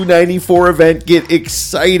UFC 294 event get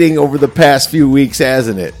exciting over the past few weeks,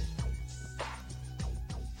 hasn't it?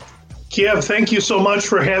 Kev, thank you so much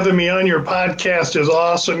for having me on. Your podcast is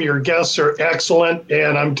awesome. Your guests are excellent,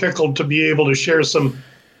 and I'm tickled to be able to share some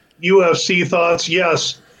UFC thoughts.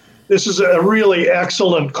 Yes, this is a really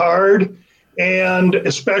excellent card, and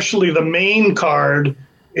especially the main card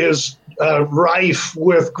is rife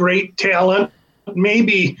with great talent.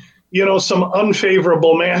 Maybe, some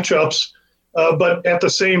unfavorable matchups, but at the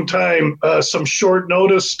same time, some short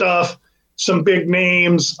notice stuff, some big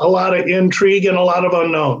names, a lot of intrigue, and a lot of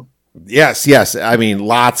unknown. Yes. I mean,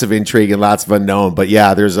 lots of intrigue and lots of unknown. But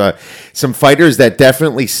yeah, there's some fighters that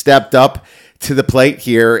definitely stepped up to the plate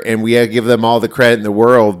here, and we give them all the credit in the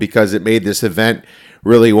world because it made this event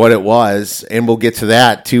really what it was. And we'll get to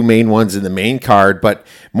that, 2 main ones in the main card. But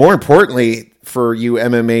more importantly, for you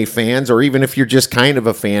MMA fans, or even if you're just kind of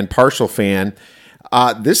a fan, partial fan,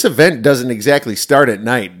 this event doesn't exactly start at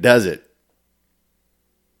night, does it?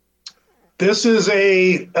 This is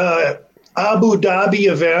a Abu Dhabi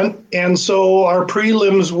event, and so our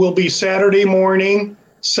prelims will be Saturday morning,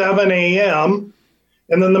 7 a.m.,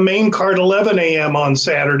 and then the main card 11 a.m. on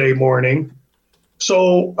Saturday morning.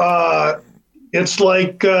 So it's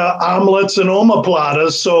like omelets and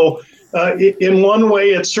omoplatas. So in one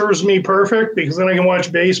way, it serves me perfect because then I can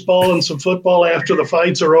watch baseball and some football after the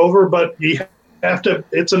fights are over. But you have to.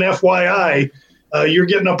 It's an FYI. You're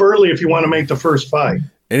getting up early if you want to make the first fight.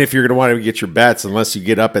 And if you're going to want to get your bets, unless you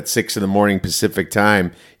get up at 6 a.m. Pacific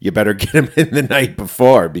time, you better get them in the night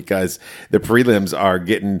before because the prelims are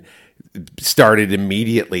getting started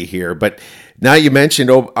immediately here. But now you mentioned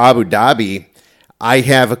Abu Dhabi, I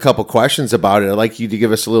have a couple questions about it. I'd like you to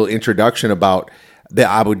give us a little introduction about the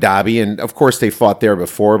Abu Dhabi. And of course, they fought there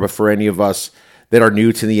before, but for any of us that are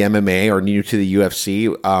new to the MMA or new to the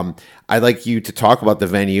UFC, I'd like you to talk about the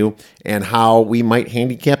venue and how we might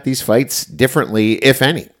handicap these fights differently, if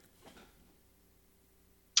any.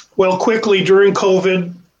 Well, quickly, during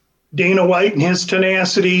COVID, Dana White and his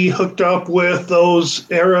tenacity hooked up with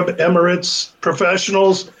those Arab Emirates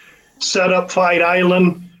professionals, set up Fight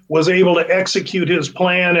Island, was able to execute his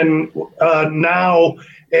plan, and now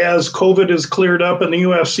as COVID is cleared up and the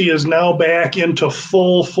UFC is now back into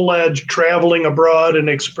full-fledged traveling abroad and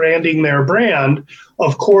expanding their brand,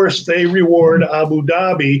 of course, they reward Abu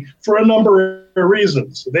Dhabi for a number of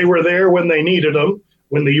reasons. They were there when they needed them.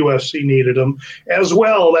 when the UFC needed them. As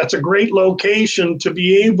well, that's a great location to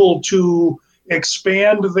be able to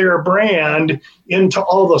expand their brand into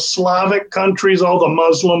all the Slavic countries, all the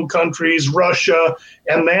Muslim countries, Russia,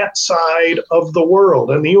 and that side of the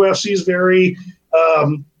world. And the UFC is very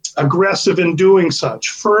aggressive in doing such.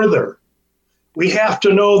 Further, we have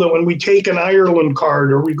to know that when we take an Ireland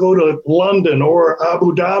card or we go to London or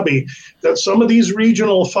Abu Dhabi, that some of these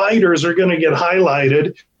regional fighters are going to get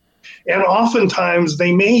highlighted. And oftentimes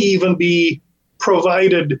they may even be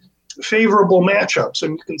provided favorable matchups.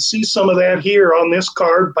 And you can see some of that here on this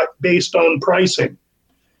card based on pricing.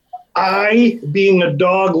 I, being a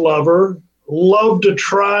dog lover, love to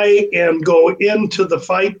try and go into the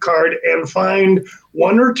fight card and find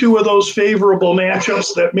one or two of those favorable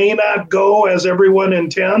matchups that may not go as everyone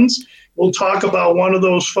intends. We'll talk about one of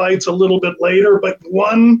those fights a little bit later, but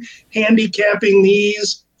one handicapping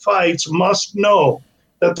these fights must know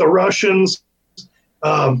that the Russians,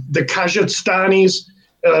 the Kazakhstanis,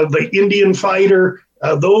 the Indian fighter,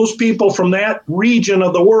 those people from that region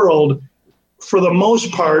of the world, for the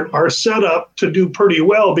most part, are set up to do pretty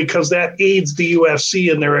well because that aids the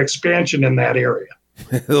UFC in their expansion in that area.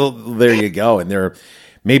 Well, there you go. And they're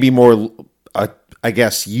maybe more, I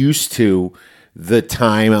guess, used to the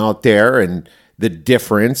time out there and the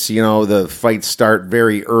difference. You know, the fights start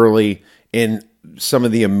very early in some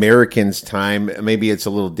of the Americans' time. Maybe it's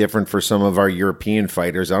a little different for some of our European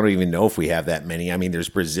fighters. I don't even know if we have that many. I mean, there's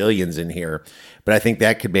Brazilians in here, but I think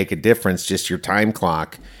that could make a difference, just your time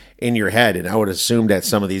clock in your head. And I would assume that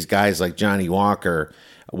some of these guys like Johnny Walker,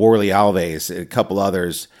 Warley Alves, a couple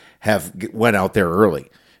others have went out there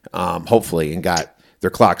early, hopefully, and got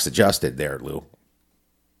their clocks adjusted there, Lou.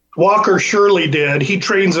 Walker surely did. He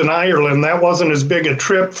trains in Ireland. That wasn't as big a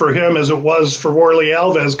trip for him as it was for Warley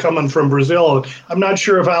Alves coming from Brazil. I'm not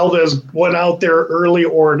sure if Alves went out there early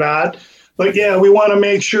or not. But, yeah, we want to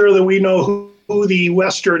make sure that we know who the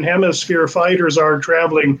Western Hemisphere fighters are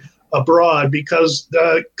traveling abroad, because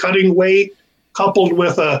the cutting weight coupled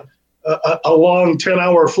with a long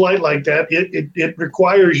 10-hour flight like that, it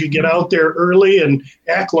requires you get out there early and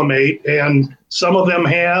acclimate. And some of them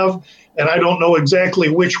have, and I don't know exactly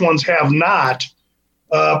which ones have not.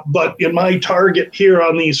 But in my target here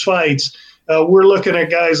on these fights, we're looking at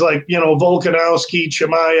guys like, Volkanovski,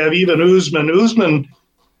 Chimaev, even Usman. Usman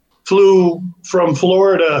flew from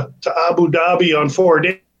Florida to Abu Dhabi on 4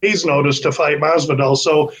 days' notice to fight Masvidal.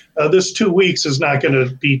 So this 2 weeks is not going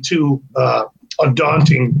to be too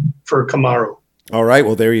daunting for Kamaru. All right.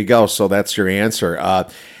 Well, there you go. So that's your answer.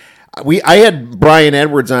 I had Brian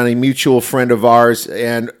Edwards on, a mutual friend of ours,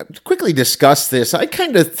 and quickly discussed this. I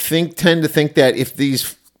kind of tend to think that if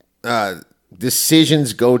these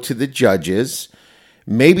decisions go to the judges,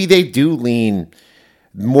 maybe they do lean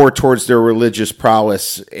more towards their religious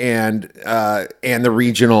prowess and the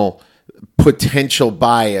regional potential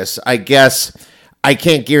bias. I guess I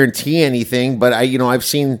can't guarantee anything, but I've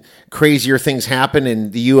seen crazier things happen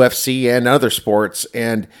in the UFC and other sports,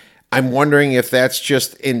 and I'm wondering if that's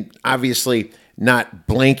just obviously not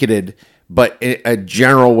blanketed, but in a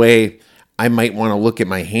general way, I might want to look at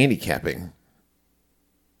my handicapping.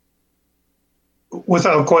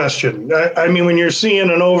 Without question. I mean, when you're seeing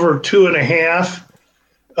an over 2.5,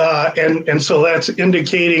 and so that's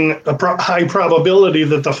indicating a high probability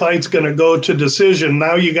that the fight's going to go to decision.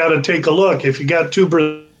 Now you got to take a look. If you got two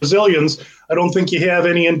Brazilians, I don't think you have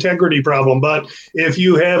any integrity problem. But if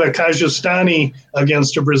you have a Kazakhstani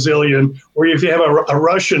against a Brazilian, or if you have a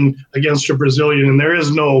Russian against a Brazilian, and there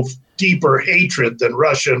is no deeper hatred than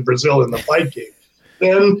Russia and Brazil in the fight game,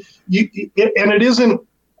 then and it isn't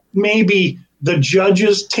maybe the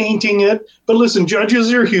judges tainting it. But listen,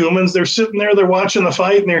 judges are humans. They're sitting there, they're watching the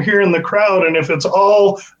fight, and they're hearing the crowd. And if it's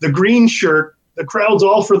all the green shirt, the crowd's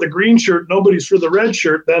all for the green shirt, nobody's for the red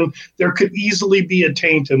shirt, then there could easily be a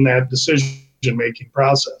taint in that decision-making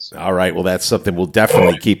process. All right. Well, that's something we'll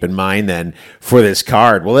definitely keep in mind then for this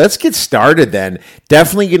card. Well, let's get started then.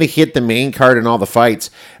 Definitely going to hit the main card and all the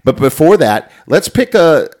fights. But before that, let's pick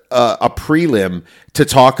a prelim to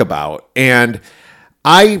talk about. And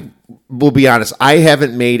I will be honest, I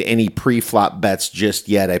haven't made any pre-flop bets just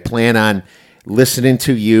yet. I plan on listening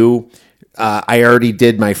to you. I already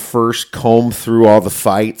did my first comb through all the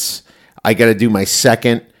fights. I got to do my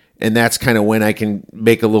second, and that's kind of when I can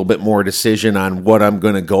make a little bit more decision on what I'm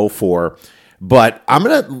going to go for. But I'm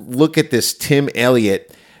going to look at this Tim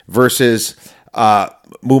Elliott versus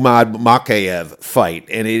Mumad Makayev fight,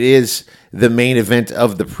 and it is the main event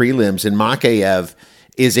of the prelims, and Makayev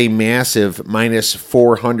is a massive minus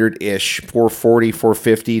 400-ish, 440,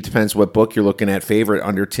 450, depends what book you're looking at, favorite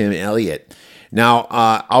under Tim Elliott. Now,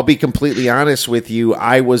 I'll be completely honest with you.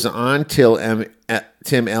 I was on Tim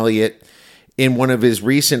Elliott in one of his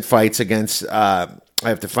recent fights against, I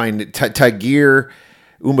have to find it, Tagir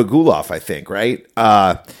Umagulov, I think, right?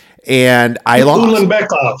 And I lost.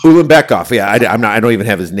 Ulanbekov. Yeah, I don't even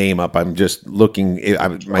have his name up. I'm just looking.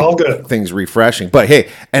 My thing's refreshing. But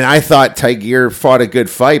hey, and I thought Tagir fought a good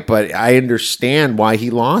fight, but I understand why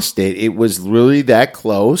he lost it. It was really that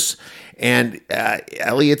close. And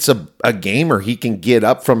Elliott's a gamer. He can get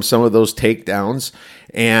up from some of those takedowns,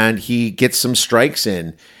 and he gets some strikes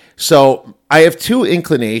in. So I have two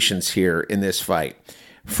inclinations here in this fight.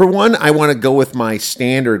 For one, I want to go with my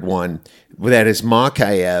standard one, that is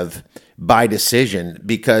Makayev by decision,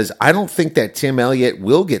 because I don't think that Tim Elliott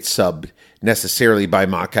will get subbed necessarily by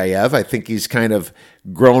Makayev. I think he's kind of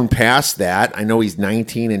grown past that. I know he's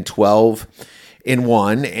 19-12-1,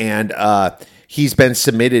 and he's been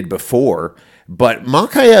submitted before. But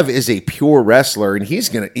Makayev is a pure wrestler, and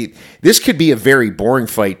this could be a very boring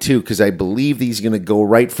fight too, because I believe he's going to go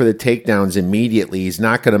right for the takedowns immediately. He's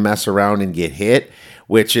not going to mess around and get hit,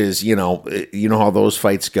 which is, you know how those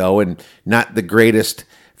fights go, and not the greatest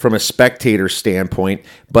from a spectator standpoint.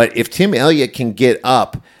 But if Tim Elliott can get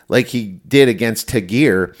up like he did against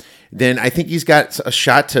Tagir, then I think he's got a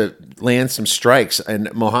shot to land some strikes. And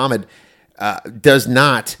Muhammad does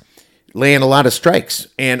not land a lot of strikes.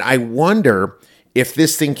 And I wonder if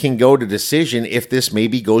this thing can go to decision, if this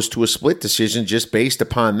maybe goes to a split decision just based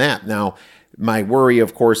upon that. Now, my worry,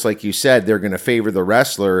 of course, like you said, they're going to favor the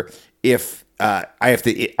wrestler if I have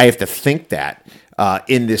to think that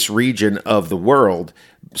in this region of the world.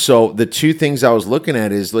 So the two things I was looking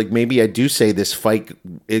at is, like, maybe I do say this fight,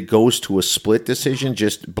 it goes to a split decision,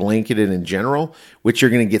 just blanketed in general, which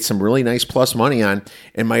you're going to get some really nice plus money on.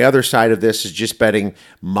 And my other side of this is just betting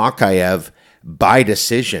Makayev by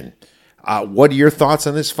decision. What are your thoughts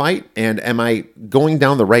on this fight? And am I going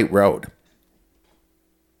down the right road?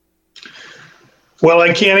 Well,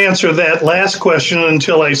 I can't answer that last question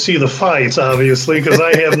until I see the fights, obviously, because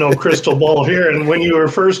I have no crystal ball here. And when you were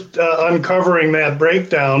first uncovering that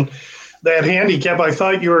breakdown, that handicap, I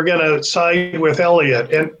thought you were going to side with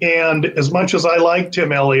Elliott. And as much as I like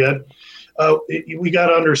Tim Elliott, we got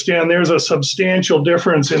to understand there's a substantial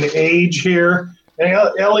difference in age here. And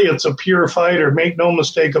Elliott's a pure fighter, make no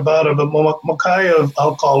mistake about it. But Makayev,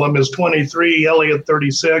 I'll call him, is 23, Elliott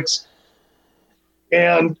 36.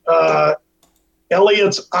 And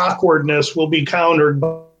Elliott's awkwardness will be countered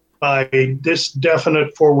by this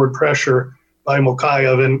definite forward pressure by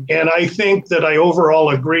Makayev. And I think that I overall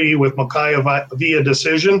agree with Makayev via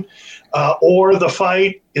decision, or the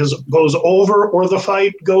fight goes over, or the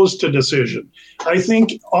fight goes to decision. I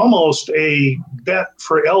think almost a bet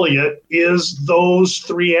for Elliott is those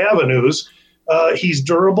three avenues. He's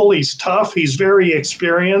durable, he's tough, he's very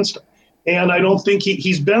experienced, and I don't think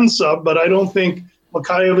he's been subbed, but I don't think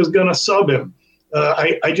Makayev is going to sub him.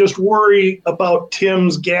 I just worry about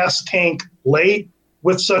Tim's gas tank late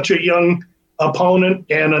with such a young opponent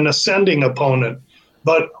and an ascending opponent.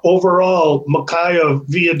 But overall, Makayev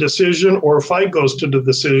via decision or fight goes to the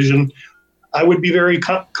decision, I would be very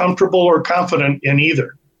comfortable or confident in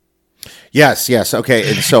either. Yes. Okay.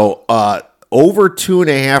 And so over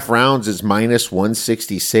 2.5 rounds is minus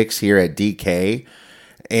 166 here at DK.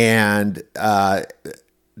 And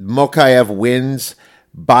Makayev wins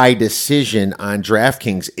by decision on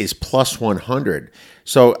DraftKings is plus 100.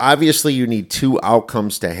 So obviously you need two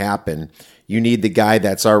outcomes to happen. You need the guy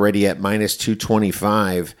that's already at minus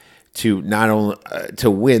 225 to not only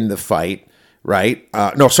to win the fight, right?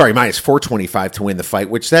 Minus 425 to win the fight,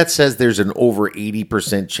 which that says there's an over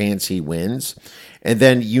 80% chance he wins. And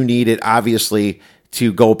then you need it obviously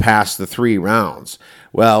to go past the 3 rounds.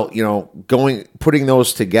 Well, putting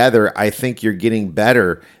those together, I think you're getting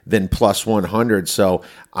better than plus 100. So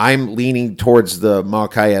I'm leaning towards the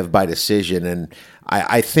Makayev by decision, and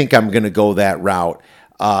I think I'm going to go that route.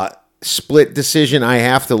 Split decision, I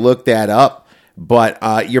have to look that up,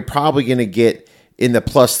 but you're probably going to get in the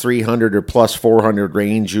plus 300 or plus 400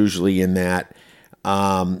 range usually in that.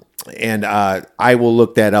 And I will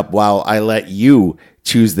look that up while I let you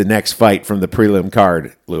choose the next fight from the prelim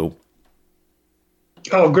card, Lou.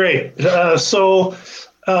 Oh, great. So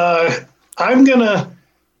I'm going to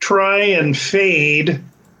try and fade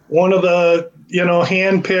one of the,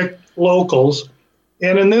 hand-picked locals.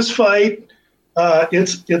 And in this fight,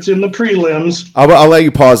 it's in the prelims. I'll let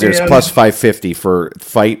you pause there. It's plus 550 for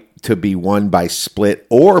fight to be won by split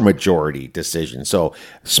or majority decision. So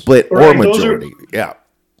split or majority.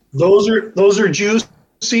 Those are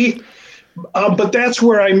juicy. But that's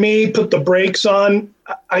where I may put the brakes on.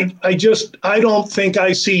 I don't think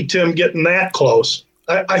I see Tim getting that close.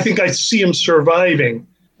 I think I see him surviving.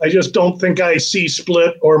 I just don't think I see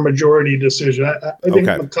split or majority decision. I think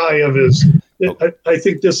Mikhaev is. I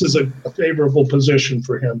think this is a favorable position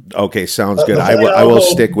for him. Okay, sounds good. I'll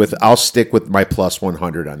stick with my plus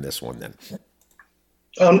 100 on this one then.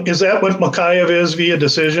 Is that what Mikhaev is via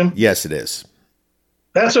decision? Yes, it is.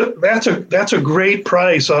 That's a great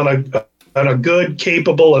price on a good,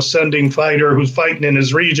 capable, ascending fighter who's fighting in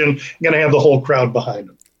his region. Going to have the whole crowd behind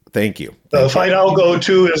him. Thank you. The fight I'll go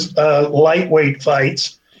to is lightweight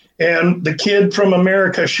fights, and the kid from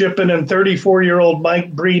America shipping in 34-year-old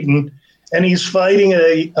Mike Breeden. And he's fighting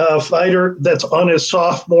a fighter that's on his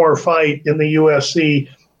sophomore fight in the UFC,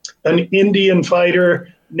 an Indian fighter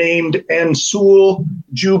named Ansul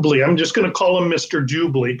Jubli. I'm just going to call him Mr.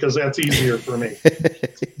 Jubli because that's easier for me.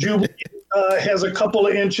 Jubli has a couple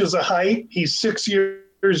of inches of height. He's 6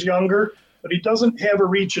 years younger, but he doesn't have a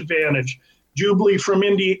reach advantage. Jubli from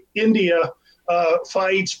India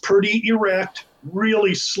fights pretty erect,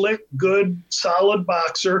 really slick, good, solid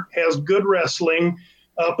boxer, has good wrestling.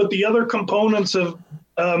 But the other components of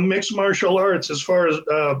mixed martial arts, as far as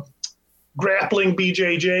grappling,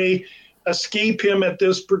 BJJ, escape him at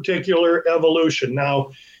this particular evolution.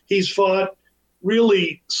 Now, he's fought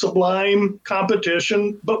really sublime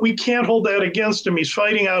competition, but we can't hold that against him. He's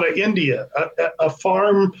fighting out of India, a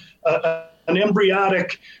farm, an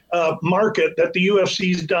embryonic market that the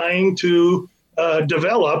UFC is dying to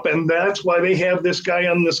develop, and that's why they have this guy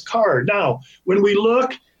on this card. Now, when we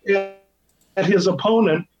look at his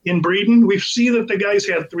opponent in Breeden, we see that the guy's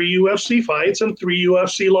had 3 UFC fights and 3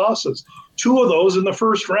 UFC losses, 2 of those in the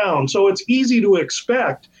first round. So it's easy to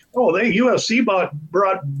expect, UFC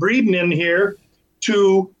brought Breeden in here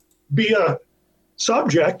to be a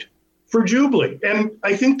subject for Jubli. And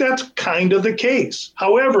I think that's kind of the case.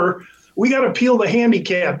 However, we got to peel the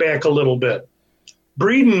handicap back a little bit.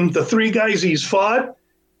 Breeden, the 3 guys he's fought,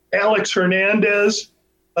 Alex Hernandez,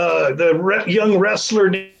 young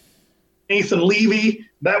wrestler Nathan Levy,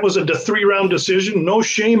 that was a 3-round decision. No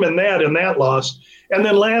shame in that loss. And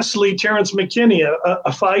then lastly, Terrence McKinney,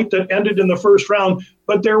 a fight that ended in the first round,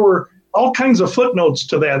 but there were all kinds of footnotes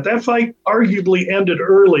to that. That fight arguably ended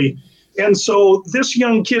early. And so this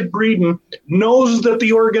young kid, Breeden, knows that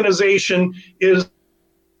the organization is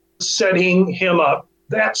setting him up.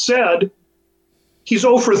 That said, he's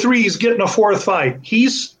 0 for 3. He's getting a 4th fight.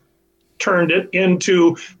 He's turned it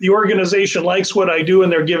into the organization likes what I do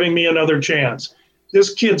and they're giving me another chance.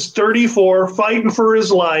 This kid's 34, fighting for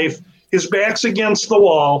his life. His back's against the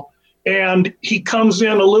wall, and he comes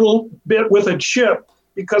in a little bit with a chip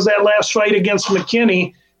because that last fight against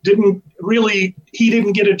McKinney didn't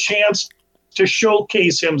get a chance to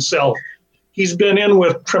showcase himself. He's been in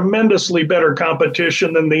with tremendously better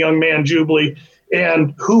competition than the young man Jubli,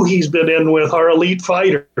 and who he's been in with are elite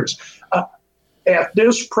fighters. At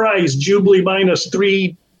this price, Jubli minus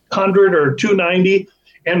 300 or 290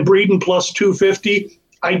 and Breeden plus 250,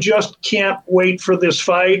 I just can't wait for this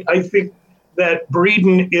fight. I think that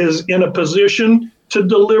Breeden is in a position to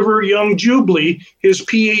deliver young Jubli his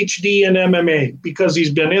PhD in MMA because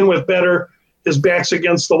he's been in with better. His back's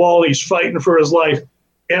against the wall. He's fighting for his life.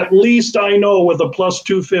 At least I know with a plus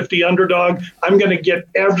 250 underdog, I'm going to get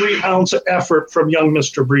every ounce of effort from young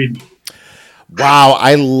Mr. Breeden. Wow,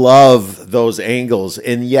 I love those angles.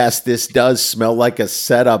 And yes, this does smell like a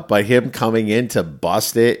setup, but him coming in to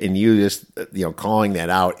bust it and you just, calling that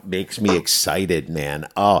out makes me excited, man.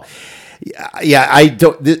 Oh, yeah, I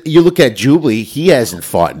don't. You look at Jubli, he hasn't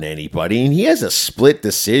fought in anybody, and he has a split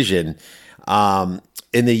decision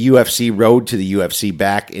in the UFC road to the UFC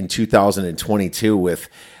back in 2022 with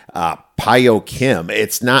Pyo Kim.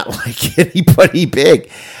 It's not like anybody big.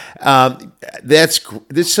 This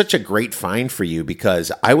is such a great find for you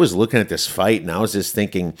because I was looking at this fight and I was just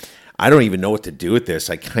thinking, I don't even know what to do with this.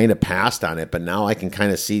 I kind of passed on it, but now I can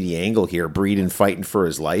kind of see the angle here. Breeden fighting for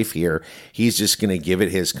his life here. He's just going to give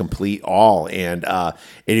it his complete all. And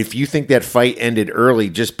if you think that fight ended early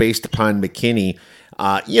just based upon McKinney,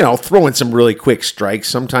 throwing some really quick strikes,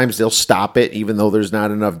 sometimes they'll stop it even though there's not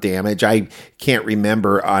enough damage. I can't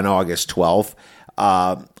remember on August 12th.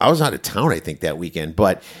 I was out of town, I think, that weekend,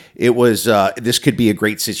 but it was this could be a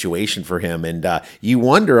great situation for him. And you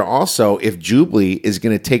wonder also if Jubli is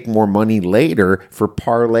going to take more money later for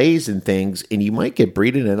parlays and things, and you might get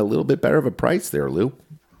Breeden at a little bit better of a price there, Lou.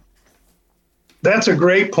 That's a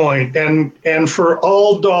great point. And for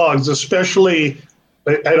all dogs, especially,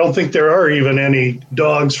 I don't think there are even any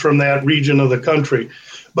dogs from that region of the country.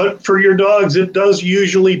 But for your dogs, it does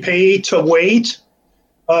usually pay to wait.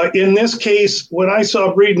 In this case, when I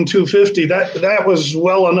saw Breeden 250, that was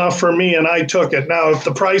well enough for me, and I took it. Now, if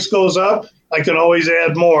the price goes up, I can always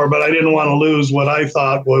add more, but I didn't want to lose what I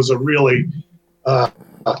thought was a really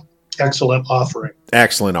excellent offering.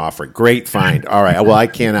 Excellent offering. Great find. All right. Well, I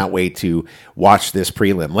cannot wait to watch this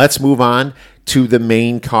prelim. Let's move on to the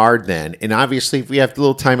main card then. And obviously, if we have a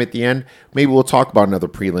little time at the end, maybe we'll talk about another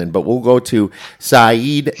prelim, but we'll go to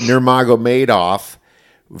Saeed Nurmagomedov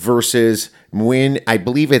versus Muin. I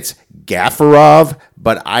believe it's Gafarov,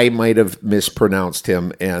 but I might have mispronounced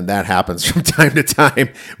him, and that happens from time to time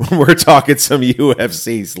when we're talking some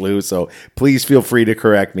UFC, Lou. So please feel free to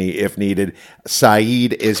correct me if needed.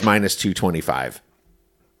 Saeed is minus 225.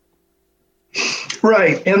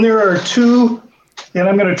 Right, and there are two, and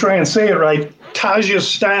I'm going to try and say it right,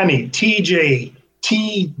 Tajikistani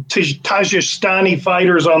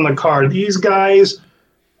fighters on the card. These guys,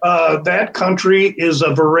 that country is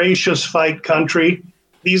a voracious fight country.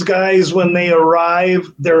 These guys, when they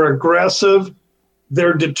arrive, they're aggressive,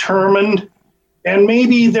 they're determined, and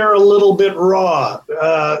maybe they're a little bit raw.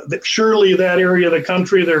 Surely that area of the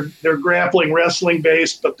country, they're grappling, wrestling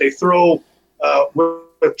based, but they throw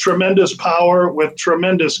with tremendous power, with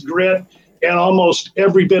tremendous grit, and almost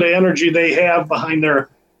every bit of energy they have behind their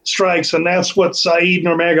strikes. And that's what Saeed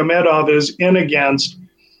Nurmagomedov is in against.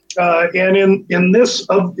 And in this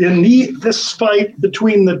fight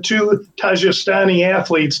between the two Tajikistani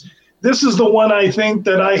athletes, this is the one I think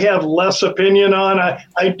that I have less opinion on. I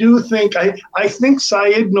think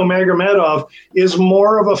Saeed Nurmagomedov is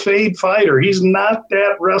more of a fade fighter. He's not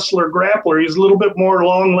that wrestler grappler. He's a little bit more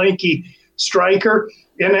long, lanky striker,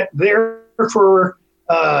 and therefore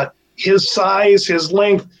his size, his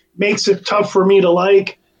length makes it tough for me to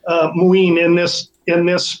like Muin in this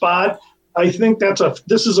spot. I think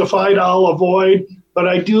this is a fight I'll avoid, but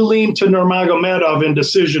I do lean to Nurmagomedov in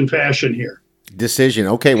decision fashion here. Decision.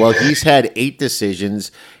 Okay, well, he's had 8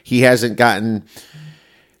 decisions. He hasn't gotten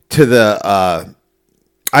to the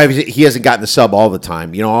he hasn't gotten the sub all the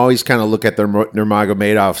time. I always kind of look at the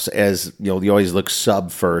Nurmagomedovs as, you always look sub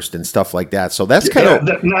first and stuff like that. So that's kind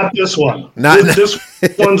of not this one. This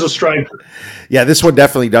one's a striker. Yeah, this one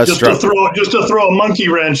definitely does strike. Just to throw a monkey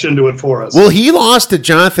wrench into it for us. Well, he lost to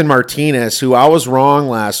Jonathan Martinez, who I was wrong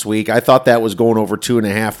last week. I thought that was going over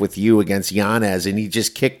 2.5 with you against Yanez, and he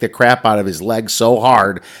just kicked the crap out of his leg so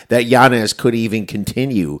hard that Yanez could even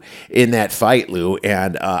continue in that fight, Lou.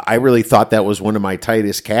 And I really thought that was one of my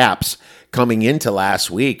tightest caps coming into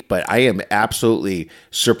last week, but I am absolutely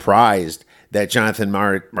surprised that Jonathan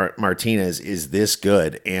Martinez is this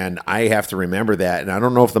good, and I have to remember that. And I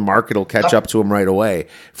don't know if the market will catch up to him right away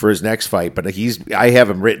for his next fight, but I have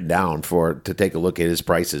him written down to take a look at his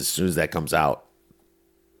prices as soon as that comes out.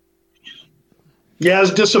 Yeah, I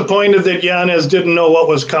was disappointed that Yanez didn't know what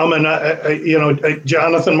was coming.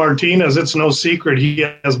 Jonathan Martinez, it's no secret he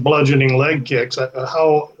has bludgeoning leg kicks.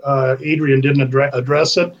 How Adrian didn't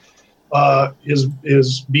address it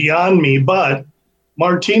is beyond me, but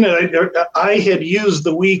Martinez, I had used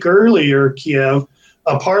the week earlier, Kiev,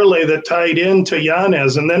 a parlay that tied into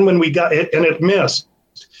Yanez, and then when we got it, and it missed.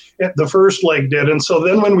 The first leg did, and so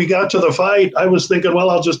then when we got to the fight, I was thinking, well,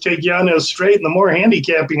 I'll just take Yanez straight, and the more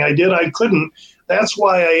handicapping I did, I couldn't. That's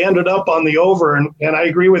why I ended up on the over, and I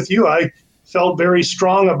agree with you. I felt very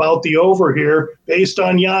strong about the over here based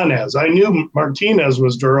on Yanez. I knew Martinez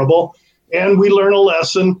was durable, and we learn a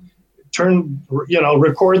lesson,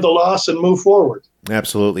 record the loss and move forward.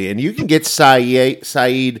 Absolutely. And you can get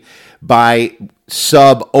Saeed by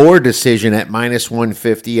sub or decision at minus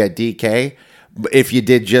 150 at DK. If you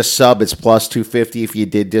did just sub, it's plus 250. If you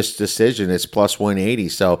did just decision, it's plus 180.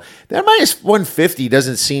 So that minus 150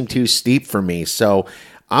 doesn't seem too steep for me. So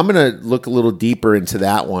I'm going to look a little deeper into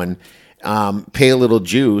that one, pay a little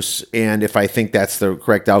juice. And if I think that's the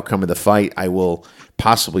correct outcome of the fight, I will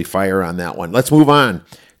possibly fire on that one. Let's move on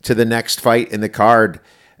to the next fight in the card.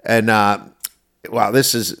 And, wow,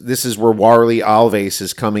 this is where Warley Alves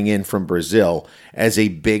is coming in from Brazil as a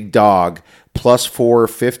big dog, plus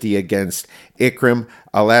 450 against Ikram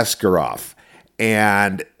Alaskarov.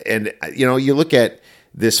 And you look at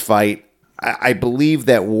this fight, I believe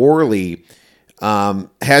that Warley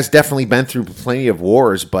has definitely been through plenty of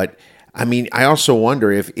wars, but I mean, I also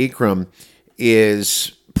wonder if Ikram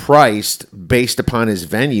is priced based upon his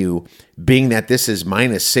venue, being that this is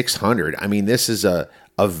minus 600. I mean, this is a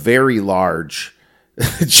very large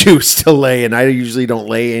juice to lay, and I usually don't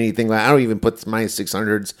lay anything. I don't even put minus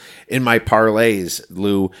 600s in my parlays,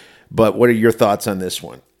 Lou. But what are your thoughts on this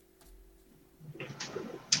one?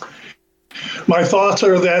 My thoughts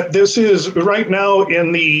are that this is right now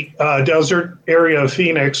in the desert area of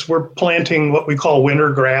Phoenix. We're planting what we call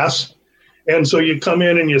winter grass, And so you come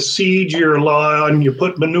in and you seed your lawn, you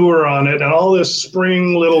put manure on it, and all this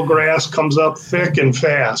spring little grass comes up thick and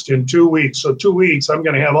fast in 2 weeks. So 2 weeks, I'm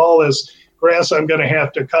going to have all this grass I'm going to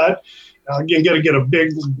have to cut. I'm going to get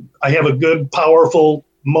I have a good, powerful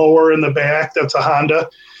mower in the back that's a Honda,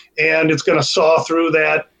 and it's going to saw through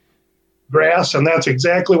that grass, and that's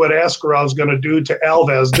exactly what Askarov's going to do to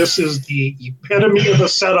Alves. This is the epitome of a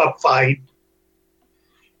setup fight.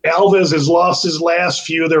 Alves has lost his last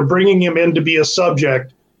few. They're bringing him in to be a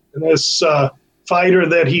subject, and this fighter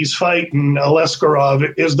that he's fighting,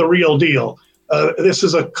 Aleskarov, is the real deal. This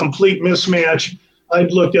is a complete mismatch.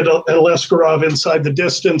 I'd look at Aleskarov inside the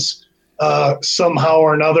distance somehow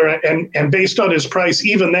or another, and based on his price,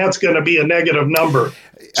 even that's going to be a negative number.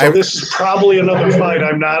 So this is probably another fight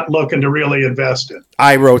I'm not looking to really invest in.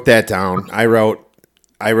 I wrote that down. I wrote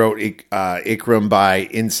Ikram by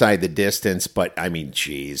inside the distance, but I mean,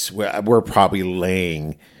 geez, we're probably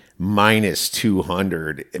laying minus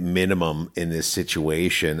 200 minimum in this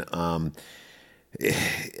situation. I'm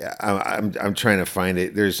trying to find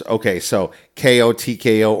it. So KO,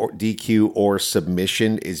 TKO, or DQ, or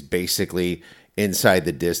submission is basically inside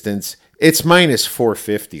the distance. It's minus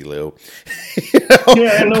 450, Lou.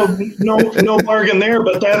 Yeah, no bargain there,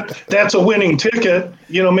 but that's a winning ticket.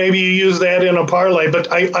 Maybe you use that in a parlay,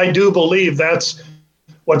 but I do believe that's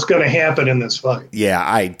what's going to happen in this fight. Yeah,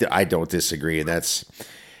 I don't disagree.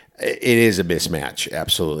 It is a mismatch.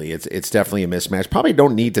 Absolutely. It's definitely a mismatch. Probably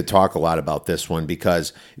don't need to talk a lot about this one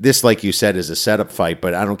because this, like you said, is a setup fight,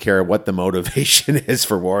 but I don't care what the motivation is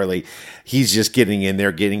for Warley. He's just getting in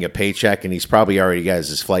there, getting a paycheck, and he's probably already got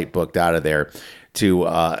his flight booked out of there to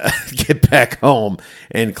get back home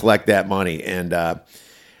and collect that money. And I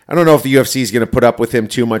don't know if the UFC is going to put up with him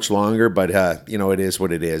too much longer, but it is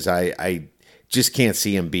what it is. I just can't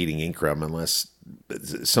see him beating Ikram unless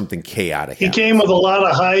something chaotic happens. He came with a lot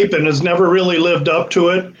of hype and has never really lived up to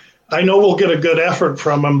it. I know we'll get a good effort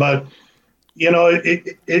from him, but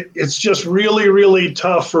it's just really, really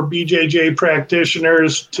tough for BJJ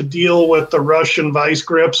practitioners to deal with the Russian vice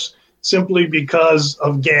grips simply because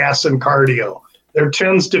of gas and cardio. There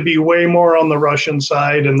tends to be way more on the Russian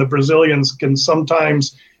side, and the Brazilians can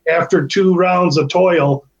sometimes, after 2 rounds of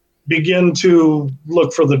toil, begin to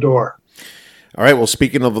look for the door. All right, well,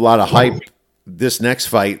 speaking of a lot of hype, this next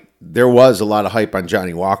fight, there was a lot of hype on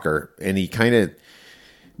Johnny Walker, and he kind of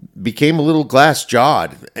became a little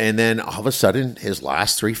glass-jawed. And then all of a sudden, his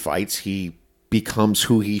last 3 fights, he becomes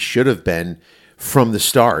who he should have been from the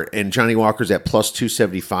start. And Johnny Walker's at plus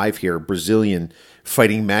 275 here, Brazilian,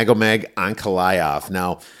 fighting Magomed Ankalaev.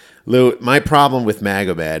 Now, Lou, my problem with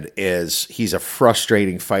Magomed is he's a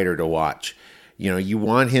frustrating fighter to watch. You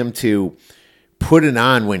want him to put it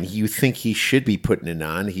on when you think he should be putting it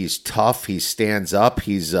on. He's tough. He stands up.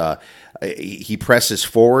 He presses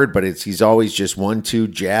forward, but he's always just 1-2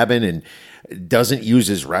 jabbing and doesn't use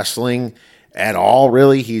his wrestling at all.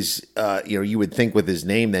 Really, he's you would think with his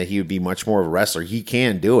name that he would be much more of a wrestler. He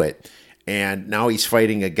can do it, and now he's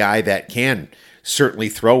fighting a guy that can certainly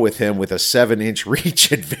throw with him with a 7-inch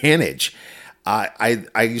reach advantage. I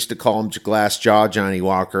used to call him Glass Jaw Johnny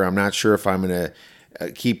Walker. I'm not sure if I'm going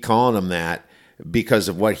to keep calling him that, because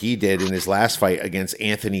of what he did in his last fight against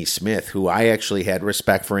Anthony Smith, who I actually had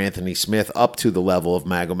respect for Anthony Smith up to the level of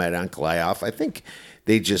Magomed Ankalaev. I think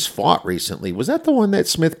they just fought recently. Was that the one that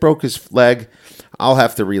Smith broke his leg? I'll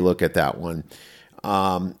have to relook at that one.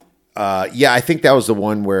 I think that was the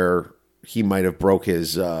one where he might have broke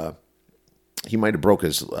his foot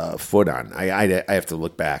on. I have to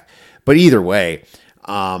look back. But either way,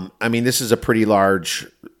 this is a pretty large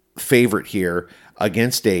favorite here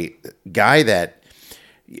against a guy that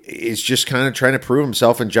is just kind of trying to prove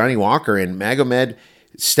himself in Johnny Walker, and Magomed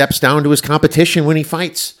steps down to his competition when he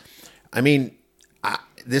fights.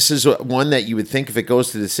 This is one that you would think if it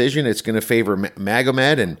goes to decision, it's going to favor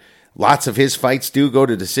Magomed, and lots of his fights do go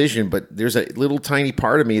to decision, but there's a little tiny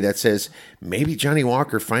part of me that says maybe Johnny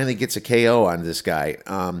Walker finally gets a KO on this guy.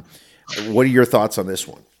 What are your thoughts on this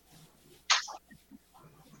one?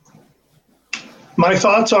 My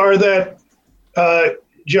thoughts are that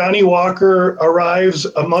Johnny Walker arrives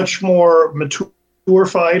a much more mature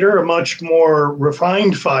fighter, a much more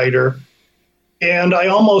refined fighter. And I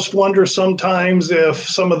almost wonder sometimes if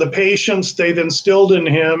some of the patience they've instilled in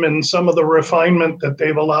him and some of the refinement that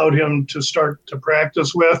they've allowed him to start to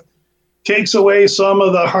practice with takes away some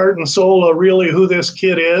of the heart and soul of really who this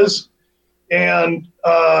kid is. And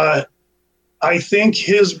I think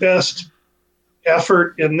his best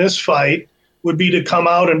effort in this fight would be to come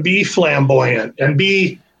out and be flamboyant and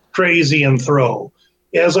be crazy and throw.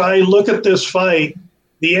 As I look at this fight,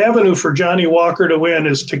 the avenue for Johnny Walker to win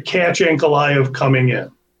is to catch Ankalaev coming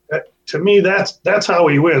in. to me, that's how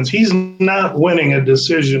he wins. He's not winning a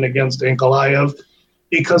decision against Ankalaev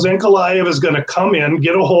because Ankalaev is going to come in,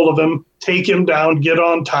 get a hold of him, take him down, get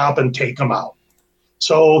on top, and take him out.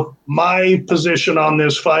 So my position on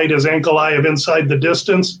this fight is Ankalaev inside the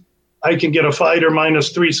distance. I can get a fighter minus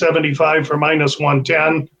 375 for minus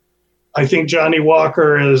 110. I think Johnny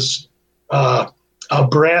Walker is a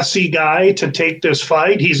brassy guy to take this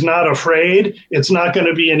fight. He's not afraid. It's not going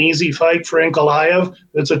to be an easy fight for Ankalaev.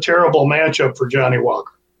 It's a terrible matchup for Johnny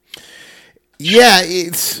Walker. Yeah,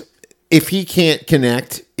 if he can't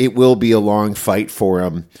connect, it will be a long fight for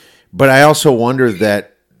him. But I also wonder that,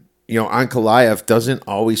 Ankalaev doesn't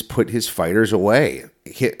always put his fighters away.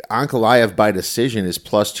 Ankalaev by decision is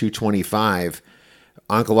plus 225.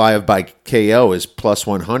 Ankalaev by KO is plus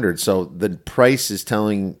 100. So the price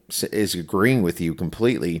is agreeing with you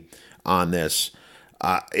completely on this.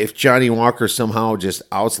 If Johnny Walker somehow just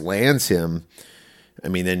outlands him,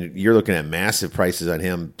 then you're looking at massive prices on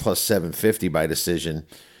him, plus 750 by decision.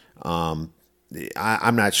 I'm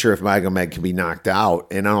not sure if Magomed can be knocked out,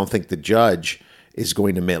 and I don't think the judge is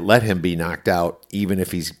going to let him be knocked out, even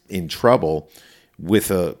if he's in trouble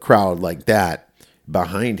with a crowd like that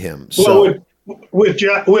behind him. So with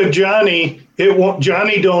Johnny,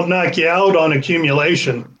 Johnny don't knock you out on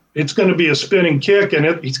accumulation. It's going to be a spinning kick,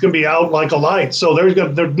 and he's going to be out like a light. So there's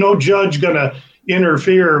no judge going to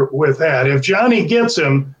interfere with that. If Johnny gets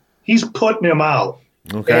him, he's putting him out.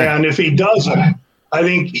 Okay. And if he doesn't, I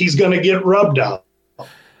think he's going to get rubbed out.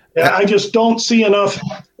 I just don't see enough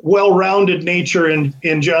well-rounded nature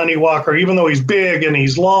in Johnny Walker. Even though he's big and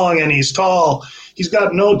he's long and he's tall, he's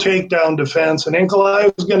got no takedown defense, and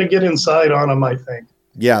Ankalaev is going to get inside on him, I think.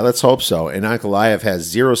 Yeah, let's hope so. And Ankalaev has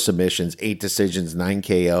 0 submissions, 8 decisions, 9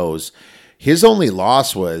 KOs. His only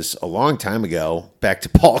loss was a long time ago, back to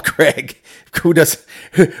Paul Craig. Who is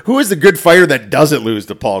the good fighter that doesn't lose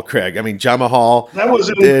to Paul Craig? Jamahal. That was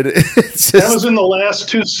in the last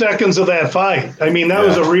 2 seconds of that fight.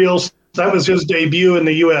 That was his debut in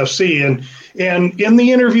the UFC. And in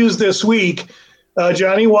the interviews this week,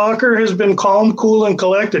 Johnny Walker has been calm, cool, and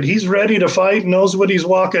collected. He's ready to fight, knows what he's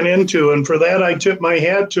walking into, and for that I tip my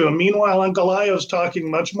hat to him. Meanwhile, Ankalaev's talking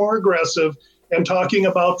much more aggressive and talking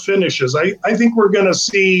about finishes. I think we're going to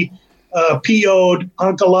see PO'd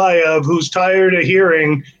Ankalaev, who's tired of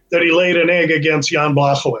hearing that he laid an egg against Jan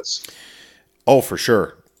Blachowicz. Oh, for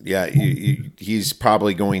sure. Yeah, he's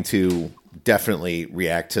probably going to definitely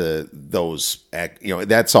react to those.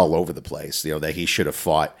 That's all over the place. That he should have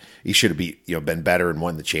fought. He should have been better and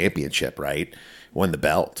won the championship, right? Won the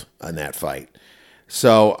belt on that fight.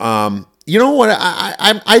 So, you know what?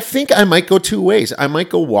 I think I might go 2 ways. I might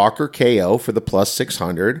go Walker KO for the plus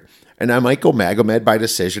 600, and I might go Magomed by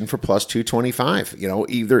decision for plus 225.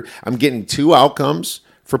 Either I'm getting 2 outcomes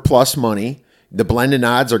for plus money. The blended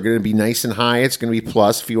odds are going to be nice and high. It's going to be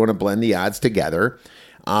plus if you want to blend the odds together.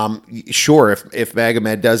 Sure, if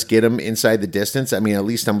Magomed does get him inside the distance, at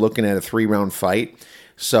least I'm looking at a 3-round fight.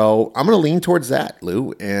 So I'm going to lean towards that,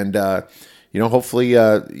 Lou. And, hopefully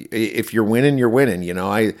if you're winning, you're winning.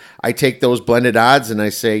 I take those blended odds and I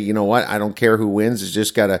say, you know what? I don't care who wins. It's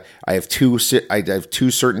just I have two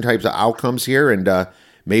certain types of outcomes here, and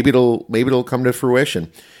maybe it'll come to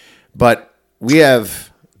fruition. But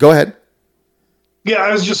go ahead. Yeah,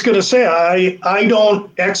 I was just going to say, I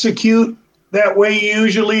don't execute that way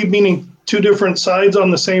usually, meaning 2 different sides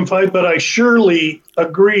on the same fight, but I surely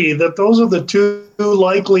agree that those are the 2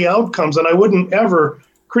 likely outcomes, and I wouldn't ever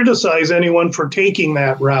criticize anyone for taking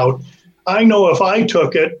that route. I know if I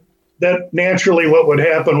took it, that naturally what would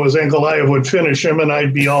happen was Ankalaev would finish him and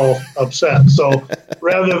I'd be all upset. So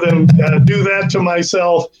rather than do that to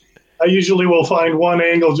myself, I usually will find one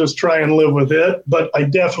angle, just try and live with it. But I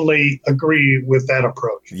definitely agree with that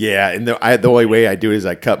approach. Yeah, and the only way I do it is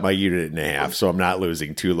I cut my unit in half, so I'm not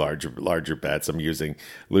losing 2 larger bets. I'm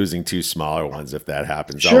losing 2 smaller ones if that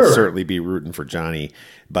happens. Sure. I'll certainly be rooting for Johnny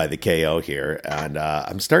by the KO here, and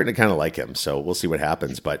I'm starting to kind of like him, so we'll see what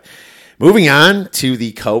happens. But moving on to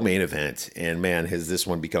the co-main event, and man, has this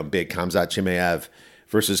one become big. Khamzat Chimaev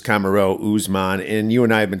versus Kamaru Usman, and you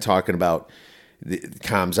and I have been talking about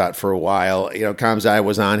Khamzat for a while. Khamzat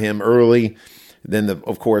was on him early. Then,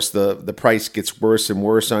 of course, the price gets worse and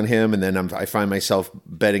worse on him, and then I find myself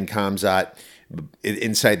betting Khamzat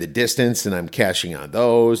inside the distance, and I'm cashing on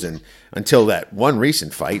those, and until that one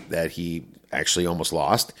recent fight that he actually almost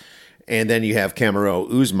lost. And then you have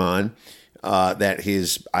Kamaru Usman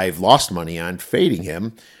I've lost money on fading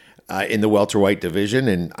him in the welterweight division,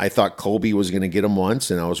 and I thought Colby was going to get him once,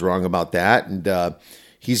 and I was wrong about that, and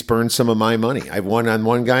he's burned some of my money. I've won on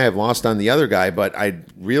one guy, I've lost on the other guy, but I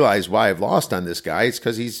realized why I've lost on this guy. It's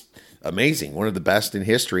because he's amazing, one of the best in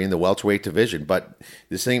history in the welterweight division. But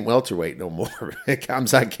this ain't welterweight no more.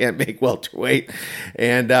 Khamzat can't make welterweight,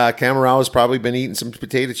 and Kamaru has probably been eating some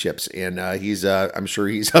potato chips, and I'm sure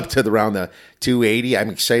he's up to around the 280. I'm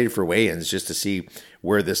excited for weigh-ins just to see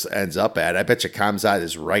where this ends up at. I bet you Khamzat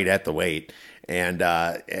is right at the weight, and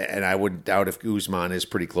I wouldn't doubt if Usman is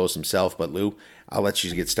pretty close himself. But Lou, I'll let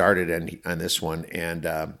you get started on this one,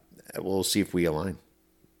 and we'll see if we align.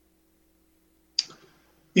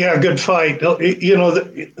 Yeah, good fight.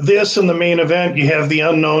 This and the main event, you have the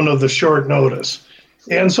unknown of the short notice.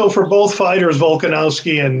 And so for both fighters,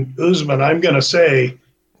 Volkanovski and Usman, I'm going to say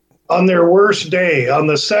on their worst day, on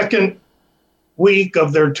the second week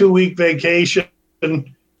of their 2-week vacation,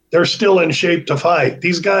 they're still in shape to fight.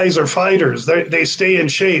 These guys are fighters. They stay in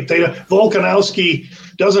shape. Volkanovski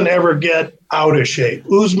doesn't ever get out of shape.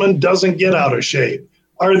 Usman doesn't get out of shape.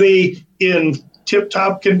 Are they in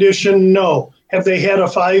tip-top condition? No. Have they had a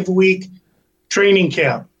 5-week training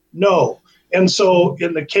camp? No. And so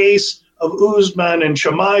in the case of Usman and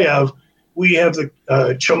Chimaev, we have the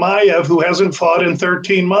Chimaev who hasn't fought in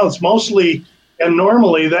 13 months. Mostly and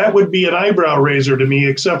normally that would be an eyebrow raiser to me,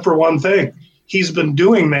 except for one thing. He's been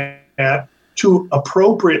doing that to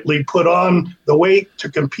appropriately put on the weight to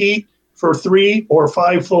compete for 3 or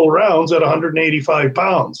 5 full rounds at 185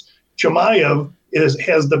 pounds. Chimaev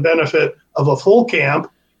has the benefit of a full camp,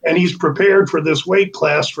 and he's prepared for this weight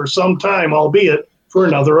class for some time, albeit for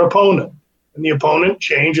another opponent. And the opponent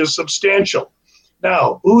change is substantial.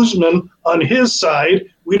 Now, Usman, on his side,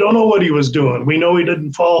 we don't know what he was doing. We know he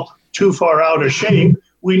didn't fall too far out of shape.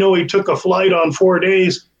 We know he took a flight on 4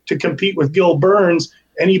 days to compete with Gil Burns,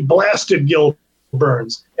 and he blasted Gil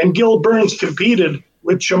Burns. And Gil Burns competed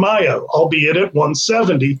with Chimaev, albeit at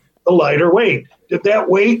 170, the lighter weight. Did that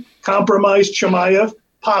weight compromise Chimaev?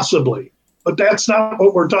 Possibly. But that's not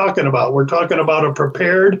what we're talking about. We're talking about a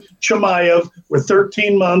prepared Chimaev with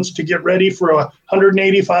 13 months to get ready for a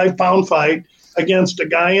 185-pound fight against a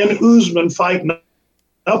guy in Usman fighting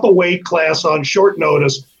up a weight class on short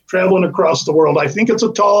notice, traveling across the world. I think it's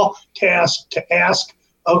a tall task to ask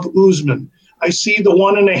of Usman. I see the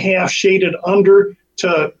 1.5 shaded under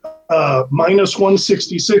to minus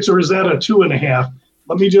 166, or is that a 2.5?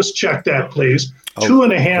 Let me just check that, please.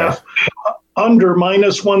 2.5. Okay. Under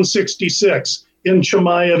minus 166 in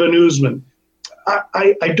Chimaev and Usman.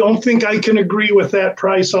 I don't think I can agree with that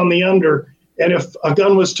price on the under. And if a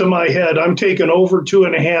gun was to my head, I'm taking over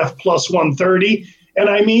 2.5 plus 130. And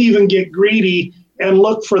I may even get greedy and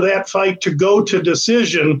look for that fight to go to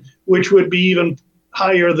decision, which would be even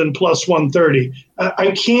higher than plus 130.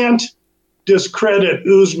 I can't discredit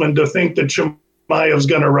Usman to think that Chimaev's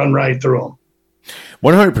going to run right through him.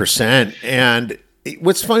 100%. And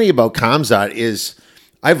what's funny about Khamzat is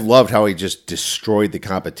I've loved how he just destroyed the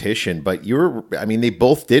competition, but they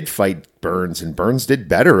both did fight Burns, and Burns did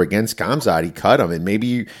better against Khamzat. He cut him, and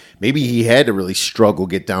maybe he had to really struggle,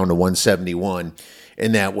 get down to 171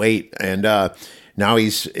 in that weight. And now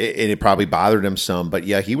it probably bothered him some, but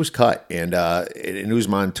yeah, he was cut, and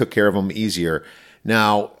Usman took care of him easier.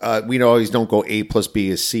 Now, we always don't go A plus B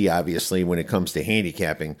is C, obviously, when it comes to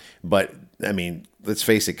handicapping, but I mean, let's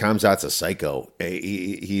face it, Khamzat's a psycho.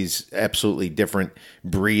 He's absolutely different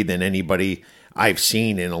breed than anybody I've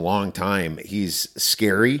seen in a long time. He's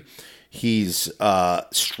scary. He's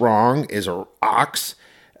strong as an ox,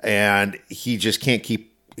 and he just can't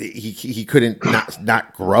keep. He couldn't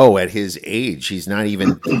not grow at his age. He's not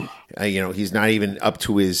even, he's not even up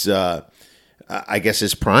to his, I guess,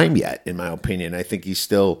 his prime yet. In my opinion, I think he's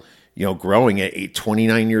still, growing at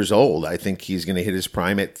 29 years old. I think he's going to hit his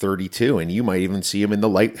prime at 32, and you might even see him in the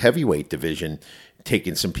light heavyweight division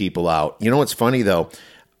taking some people out. You know what's funny, though?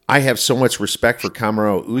 I have so much respect for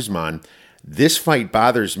Kamaru Usman. This fight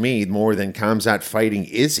bothers me more than Khamzat fighting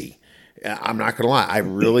Izzy. I'm not going to lie. I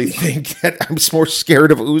really think that I'm more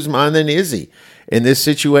scared of Usman than Izzy in this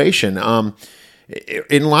situation,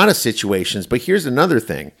 in a lot of situations. But here's another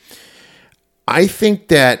thing. I think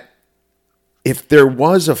that if there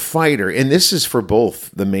was a fighter, and this is for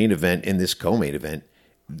both the main event and this co-main event,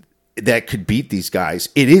 that could beat these guys,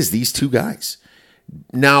 it is these two guys.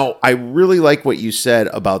 Now, I really like what you said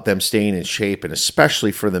about them staying in shape, and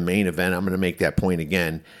especially for the main event, I'm going to make that point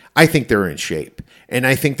again. I think they're in shape, and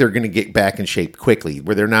I think they're going to get back in shape quickly,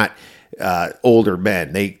 where they're not older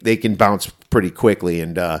men. They can bounce pretty quickly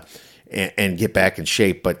and get back in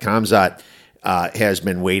shape. But Khamzat has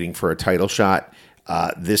been waiting for a title shot.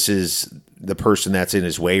 This is the person that's in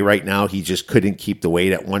his way right now. He just couldn't keep the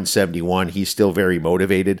weight at 171. He's still very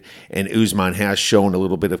motivated, and Usman has shown a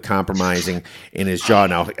little bit of compromising in his jaw.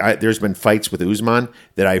 Now, there's been fights with Usman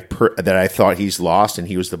that I thought he's lost, and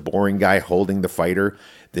he was the boring guy holding the fighter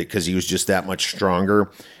because he was just that much stronger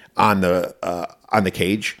on the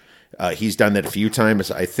cage. He's done that a few times.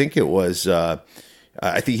 I think he's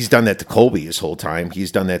done that to Colby his whole time.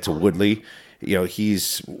 He's done that to Woodley.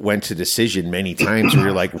 He's went to decision many times where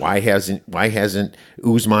you're like, why hasn't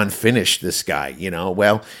Usman finished this guy?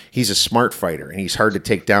 Well, he's a smart fighter and he's hard to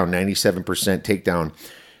take down, 97% takedown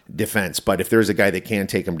defense. But if there's a guy that can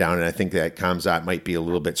take him down, and I think that Khamzat might be a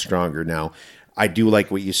little bit stronger now. I do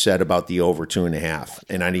like what you said about the over 2.5.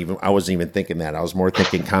 And I wasn't even thinking that. I was more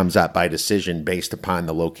thinking Khamzat by decision based upon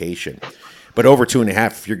the location. But over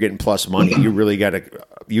 2.5, if you're getting plus money, you really got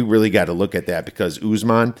to look at that, because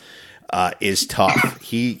Usman is tough.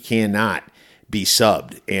 He cannot be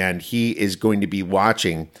subbed, and he is going to be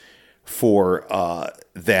watching for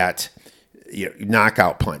that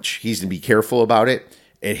knockout punch. He's going to be careful about it.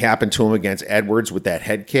 It happened to him against Edwards with that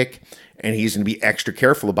head kick, and he's going to be extra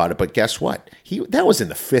careful about it. But guess what? That was in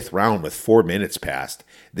the 5th round with 4 minutes passed.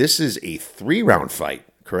 This is a 3-round fight,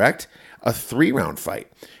 correct? A 3-round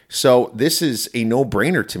fight. So this is a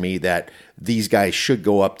no-brainer to me that these guys should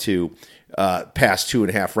go up to past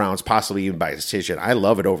 2.5 rounds, possibly even by decision. I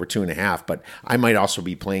love it over 2.5, but I might also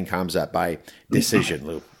be playing Khamzat by decision,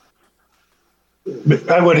 Lou.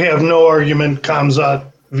 I would have no argument Khamzat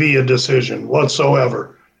via decision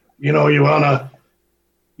whatsoever. You want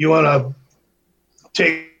to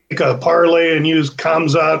take a parlay and use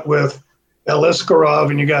Khamzat with Eliskarov,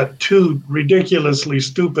 and you got 2 ridiculously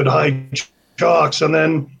stupid high chalks, and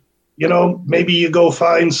then maybe you go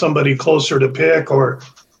find somebody closer to pick, or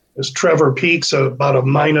as Trevor Peaks about a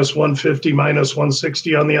minus 150, minus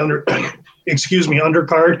 160 on the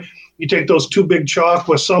undercard. You take those 2 big chalk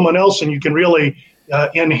with someone else, and you can really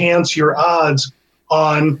enhance your odds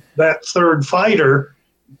on that third fighter.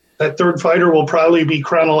 That third fighter will probably be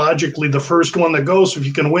chronologically the first one that goes. So if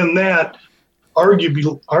you can win that,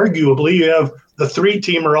 arguably you have the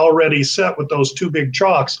 3-teamer already set with those 2 big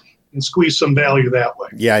chalks, and squeeze some value that way.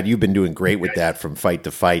 Yeah, you've been doing great with that from fight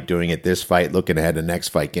to fight, doing it this fight, looking ahead to next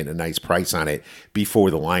fight, getting a nice price on it before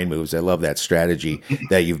the line moves. I love that strategy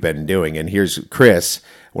that you've been doing. And here's Chris,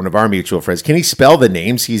 one of our mutual friends. Can he spell the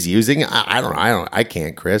names he's using? I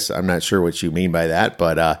can't, Chris. I'm not sure what you mean by that,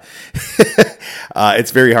 but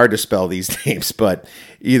it's very hard to spell these names. But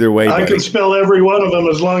either way, I can spell every one of them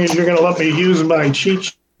as long as you're going to let me use my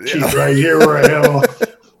cheat sheet right here where I have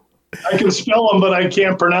I can spell them, but I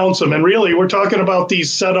can't pronounce them. And really, we're talking about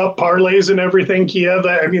these set-up parlays and everything, Kiev.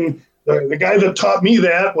 I mean, the guy that taught me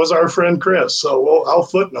that was our friend Chris, so I'll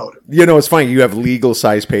footnote it. It's funny. You have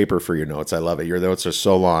legal-size paper for your notes. I love it. Your notes are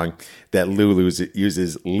so long that Lulu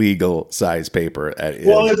uses legal-size paper. I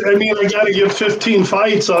got to give 15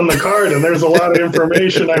 fights on the card, and there's a lot of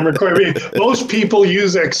information I'm requiring. Most people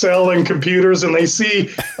use Excel and computers, and they see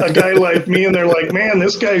a guy like me, and they're like, man,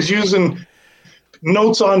 this guy's using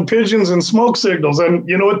notes on pigeons and smoke signals. And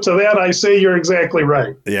to that I say you're exactly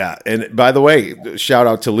right. Yeah. And by the way, shout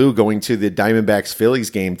out to Lou going to the Diamondbacks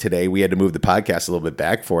Phillies game today. We had to move the podcast a little bit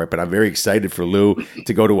back for it, but I'm very excited for Lou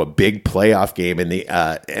to go to a big playoff game in the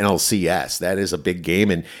NLCS. That is a big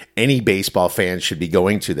game, and any baseball fan should be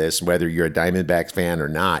going to this, whether you're a Diamondbacks fan or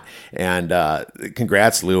not. And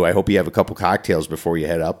congrats, Lou. I hope you have a couple cocktails before you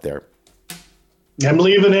head up there. I'm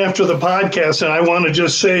leaving after the podcast, and I want to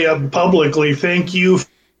just say publicly, thank you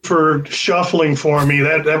for shuffling for me.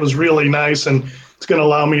 That was really nice, and it's going to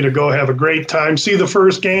allow me to go have a great time, see the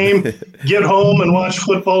first game, get home, and watch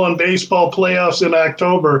football and baseball playoffs in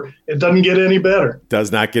October. It doesn't get any better.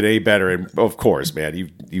 Does not get any better. And of course,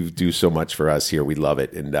 man, you do so much for us here. We love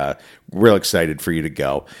it, and real excited for you to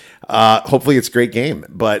go. Hopefully it's a great game.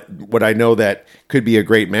 But what I know that could be a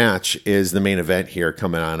great match is the main event here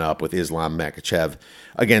coming on up with Islam Makhachev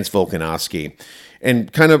against Volkanovski.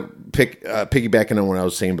 And kind of piggybacking on what I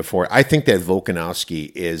was saying before, I think that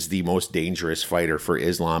Volkanovski is the most dangerous fighter for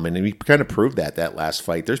Islam, and he kind of proved that last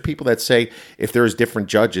fight. There's people that say if there was different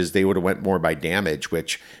judges, they would have went more by damage,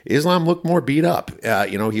 which Islam looked more beat up.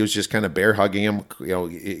 He was just kind of bear hugging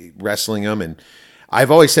him, wrestling him, and I've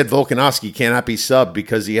always said Volkanovski cannot be subbed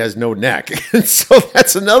because he has no neck. And so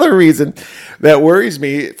that's another reason that worries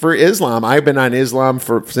me for Islam. I've been on Islam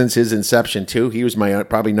since his inception too. He was my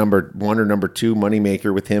probably number 1 or number 2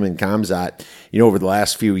 moneymaker with him and Khamzat, over the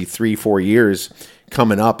last 3-4 years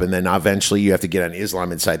coming up. And then eventually you have to get on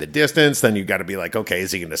Islam inside the distance. Then you got to be like, okay,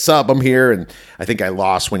 is he going to sub him here? And I think I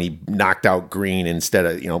lost when he knocked out Green instead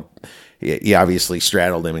of, he obviously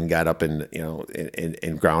straddled him and got up and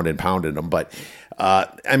and ground and pounded him. But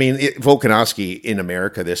I mean, Volkanovski in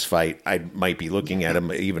America, this fight, I might be looking at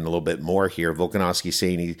him even a little bit more here.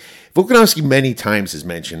 Volkanovski many times has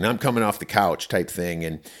mentioned, I'm coming off the couch type thing.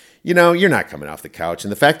 And, you're not coming off the couch.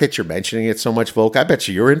 And the fact that you're mentioning it so much, Volk, I bet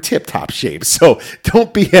you're in tip-top shape. So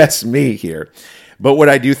don't BS me here. But what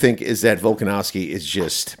I do think is that Volkanovski is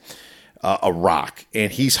just a rock,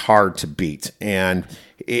 and he's hard to beat. And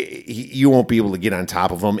you won't be able to get on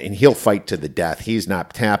top of him, and he'll fight to the death. He's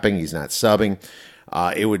not tapping. He's not subbing.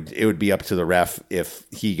 It would be up to the ref if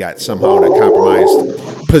he got somehow in a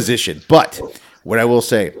compromised position. But what I will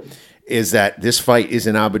say is that this fight is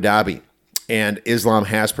in Abu Dhabi, and Islam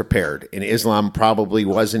has prepared, and Islam probably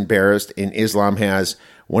was embarrassed, and Islam has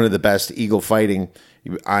one of the best eagle fighting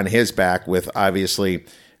on his back with obviously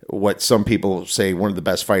what some people say one of the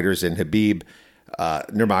best fighters in Khabib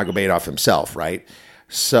Nurmagomedov himself, right?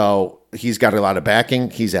 So he's got a lot of backing.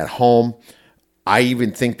 He's at home. I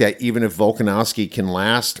even think that even if Volkanovski can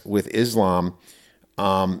last with Islam,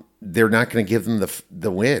 they're not going to give them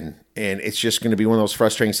the win. And it's just going to be one of those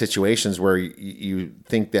frustrating situations where you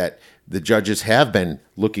think that the judges have been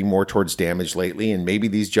looking more towards damage lately, and maybe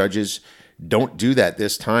these judges don't do that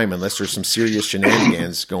this time unless there's some serious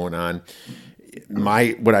shenanigans going on.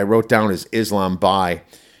 What I wrote down is Islam by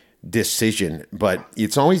decision, but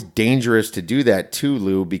it's always dangerous to do that too,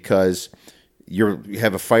 Lou, because you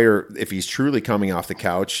have a fighter, if he's truly coming off the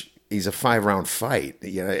couch, he's a 5-round fight.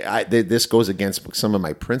 This goes against some of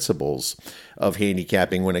my principles of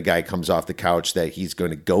handicapping when a guy comes off the couch that he's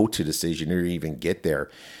going to go to decision or even get there.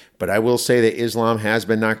 But I will say that Islam has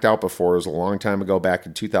been knocked out before. It was a long time ago, back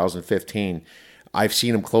in 2015. I've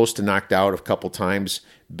seen him close to knocked out a couple times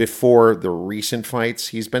before the recent fights.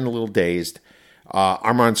 He's been a little dazed.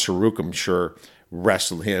 Arman Saruk, I'm sure,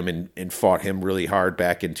 wrestled him and fought him really hard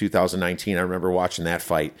back in 2019. I remember watching that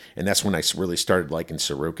fight, and that's when I really started liking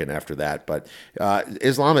Saruk after that. But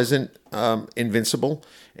Islam isn't invincible,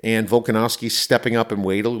 and Volkanovski's stepping up and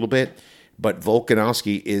weight a little bit, but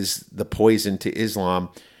Volkanovski is the poison to Islam.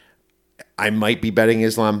 I might be betting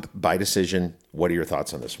Islam by decision. What are your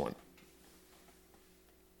thoughts on this one?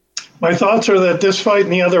 My thoughts are that this fight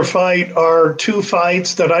and the other fight are two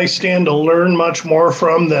fights that I stand to learn much more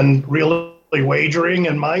from than really wagering,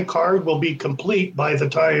 and my card will be complete by the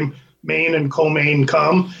time main and co-main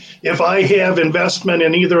come. If I have investment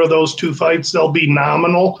in either of those two fights, they'll be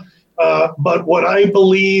nominal. But what I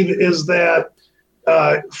believe is that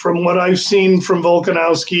from what I've seen from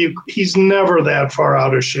Volkanovski, he's never that far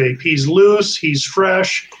out of shape. He's loose, he's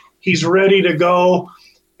fresh, he's ready to go.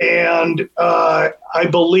 And I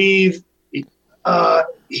believe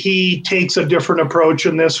he takes a different approach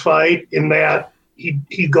in this fight in that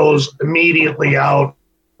he goes immediately out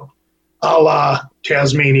a la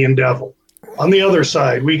Tasmanian Devil. On the other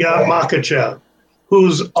side, we got Makhachev,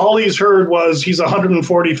 who's all he's heard was he's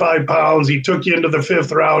 145 pounds, he took you into the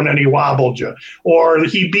 5th round and he wobbled you. Or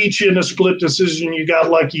he beat you in a split decision, you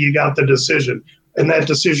got lucky, you got the decision. And that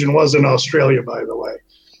decision was in Australia, by the way.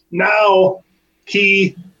 Now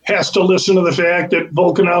he has to listen to the fact that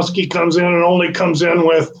Volkanovski comes in and only comes in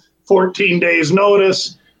with 14 days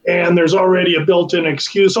notice, and there's already a built-in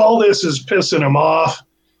excuse. All this is pissing him off.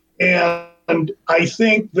 And I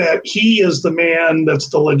think that he is the man that's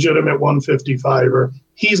the legitimate 155er.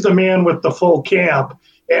 He's the man with the full camp.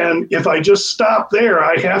 And if I just stop there,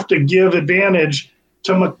 I have to give advantage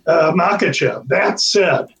to Makhachev. That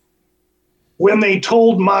said, when they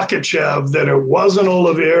told Makhachev that it wasn't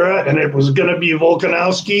Oliveira and it was going to be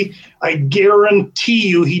Volkanovski, I guarantee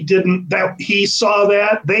you he saw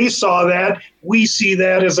that, they saw that, we see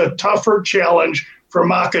that as a tougher challenge for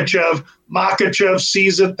Makhachev. Makhachev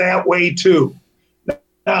sees it that way too.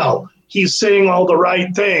 Now, he's saying all the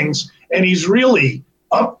right things, and he's really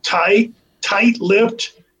uptight,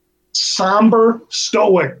 tight-lipped, somber,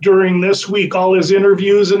 stoic during this week, all his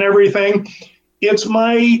interviews and everything. It's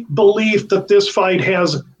my belief that this fight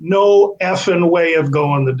has no effing way of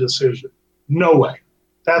going the decision. No way.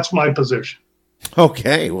 That's my position.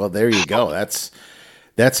 Okay, well, there you go. That's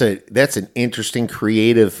an interesting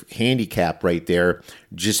creative handicap right there,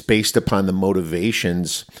 just based upon the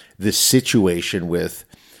motivations, the situation with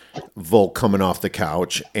Volk coming off the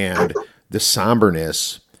couch and the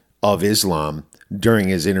somberness of Islam during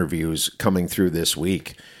his interviews coming through this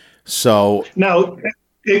week. So now,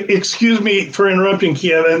 excuse me for interrupting,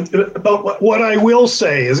 Kevin, but what I will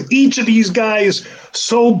say is each of these guys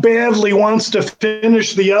so badly wants to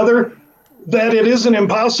finish the other that it isn't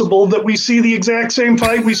impossible that we see the exact same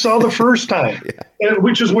fight we saw the first time,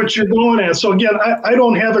 which is what you're going at. So again, I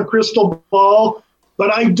don't have a crystal ball,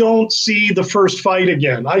 but I don't see the first fight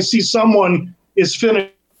again. I see someone is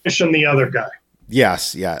finishing the other guy.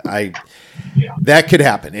 Yes, that could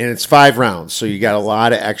happen, and it's 5 rounds, so you got a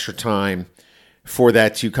lot of extra time for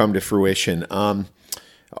that to come to fruition.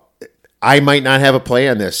 I might not have a play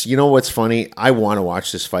on this. You know what's funny? I want to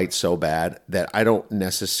watch this fight so bad that I don't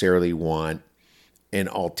necessarily want an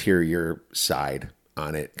ulterior side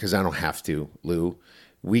on it because I don't have to, Lou.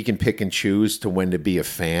 We can pick and choose to when to be a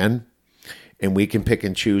fan, and we can pick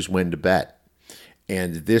and choose when to bet.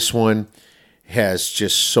 And this one has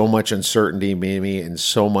just so much uncertainty, maybe, and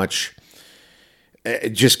so much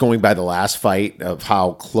just going by the last fight of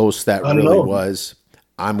how close that really was.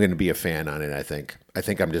 I'm going to be a fan on it, I think. I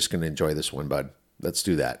think I'm just going to enjoy this one, bud. Let's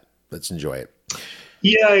do that. Let's enjoy it.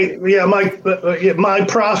 Yeah. My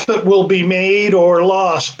profit will be made or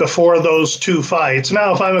lost before those 2 fights.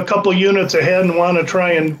 Now, if I'm a couple units ahead and want to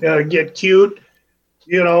try and get cute,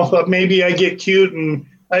 but maybe I get cute. And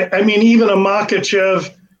I mean, even a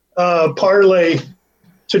Makachev parlay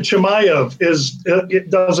to Chimaev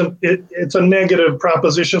it's a negative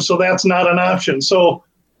proposition. So that's not an option. So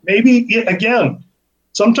maybe, again,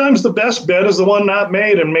 sometimes the best bet is the one not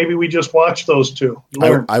made, and maybe we just watch those 2.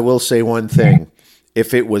 I will say one thing.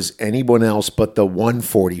 If it was anyone else but the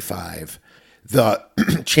 145, the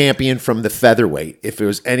champion from the featherweight, if it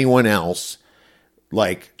was anyone else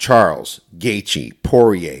like Charles, Gaethje,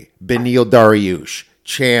 Poirier, Beneil Dariush,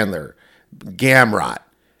 Chandler, Gamrot,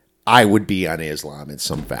 I would be on Islam in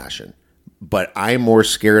some fashion. But I'm more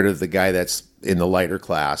scared of the guy that's in the lighter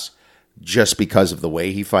class just because of the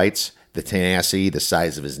way he fights, the tenacity, the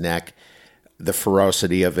size of his neck, the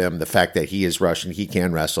ferocity of him, the fact that he is Russian, he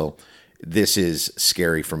can wrestle. This is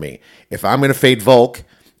scary for me. If I'm going to fade Volk,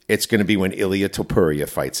 it's going to be when Ilia Topuria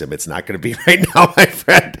fights him. It's not going to be right now, my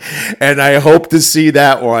friend. And I hope to see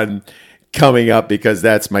that one coming up because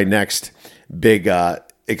that's my next big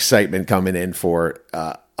excitement coming in for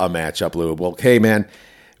a matchup, Lou. Well, hey, man,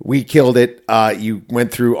 we killed it. You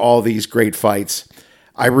went through all these great fights.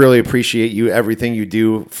 I really appreciate you, everything you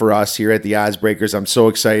do for us here at the Oddsbreakers. I'm so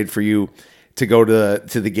excited for you to go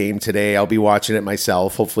to the game today. I'll be watching it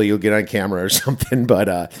myself. Hopefully you'll get on camera or something.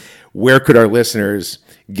 But where could our listeners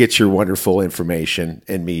get your wonderful information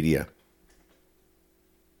and media?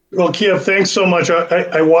 Well, Kiev, thanks so much.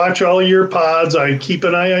 I watch all your pods. I keep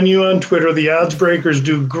an eye on you on Twitter. The Oddsbreakers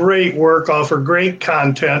do great work, offer great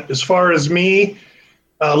content. As far as me,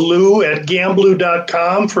 Lou at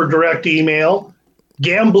gamblu.com for direct email.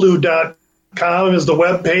 Gamblu.com is the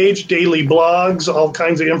webpage, daily blogs, all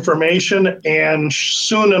kinds of information. And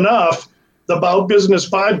soon enough, the About Business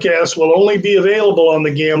podcast will only be available on the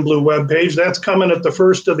Gamblu webpage. That's coming at the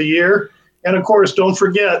first of the year. And of course, don't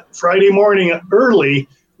forget, Friday morning early,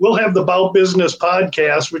 we'll have the About Business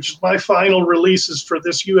podcast, which is my final releases for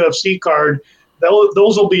this UFC card.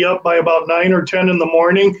 Those will be up by about 9 or 10 in the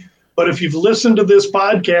morning. But if you've listened to this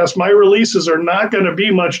podcast, my releases are not going to be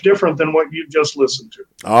much different than what you just listened to.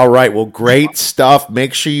 All right. Well, great stuff.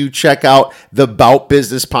 Make sure you check out the Bout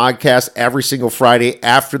Business podcast every single Friday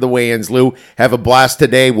after the weigh-ins. Lou, have a blast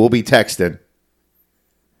today. We'll be texting.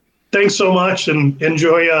 Thanks so much, and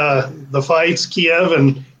enjoy the fights, Kiev,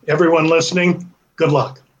 and everyone listening. Good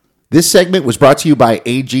luck. This segment was brought to you by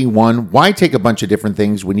AG1. Why take a bunch of different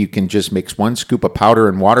things when you can just mix 1 scoop of powder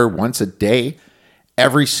and water once a day?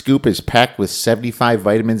 Every scoop is packed with 75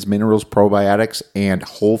 vitamins, minerals, probiotics, and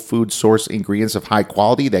whole food source ingredients of high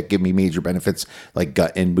quality that give me major benefits like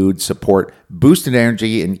gut and mood support, boosted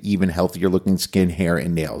energy, and even healthier looking skin, hair,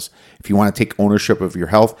 and nails. If you want to take ownership of your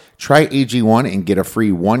health, try AG1 and get a free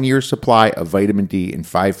 1-year supply of vitamin D and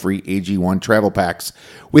 5 free AG1 travel packs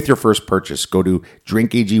with your first purchase. Go to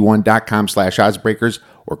drinkag1.com/oddsbreakers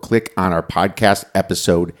or click on our podcast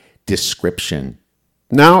episode description.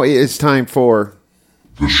 Now it's time for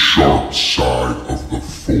The Sharp Side of the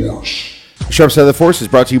Force. Sharp Side of the Force is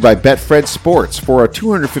brought to you by Betfred Sports. For a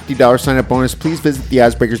 $250 sign-up bonus, please visit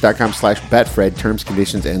theoddsbreakers.com/betfred. Terms,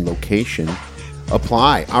 conditions, and location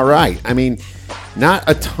apply. All right. I mean, not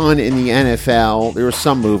a ton in the NFL. There was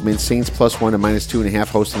some movement. Saints +1 to -2.5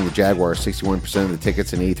 hosting the Jaguars. 61% of the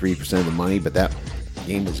tickets and 83% of the money, but that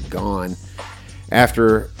game is gone.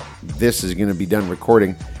 After this is going to be done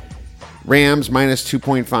recording, Rams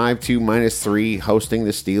 -2.5 to -3 hosting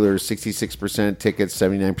the Steelers. 66% tickets,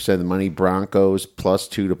 79% of the money. Broncos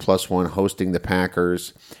 +2 to +1 hosting the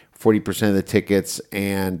Packers. 40% of the tickets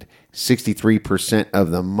and 63%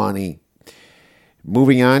 of the money.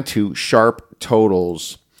 Moving on to sharp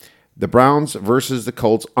totals. The Browns versus the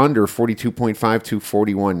Colts under 42.5 to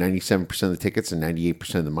 41, 97% of the tickets and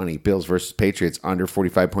 98% of the money. Bills versus Patriots under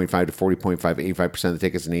 45.5 to 40.5, 85% of the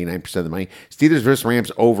tickets and 89% of the money. Steelers versus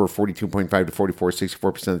Rams over 42.5 to 44,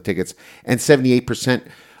 64% of the tickets and 78%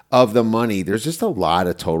 of the money. There's just a lot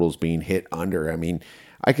of totals being hit under. I mean,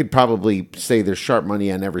 I could probably say there's sharp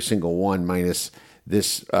money on every single one minus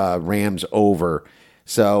this Rams over.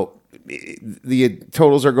 So the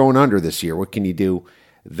totals are going under this year. What can you do?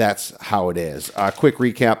 That's how it is. Quick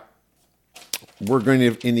recap. We're going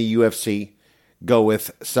to, in the UFC, go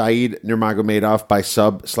with Said Nurmagomedov by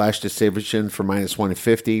sub/decision for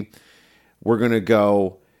 -150. We're going to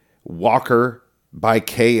go Walker by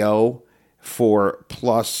KO for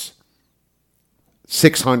plus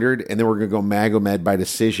 600. And then we're going to go Magomed by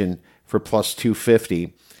decision for plus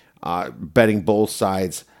 250. Betting both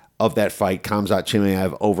sides of that fight. Khamzat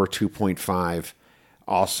Chimaev over 2.5.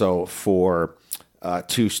 Also for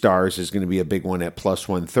 2 stars is going to be a big one at plus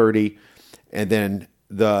 130. And then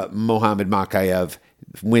the Mohamed Makayev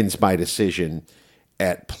wins by decision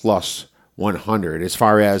at plus 100. As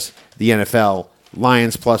far as the NFL,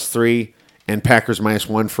 Lions plus 3 and Packers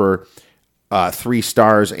 -1 for 3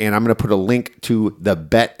 stars. And I'm going to put a link to the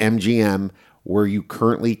BetMGM where you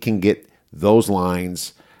currently can get those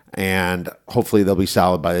lines. And hopefully they'll be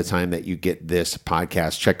solid by the time that you get this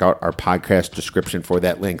podcast. Check out our podcast description for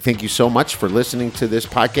that link. Thank you so much for listening to this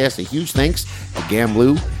podcast. A huge thanks to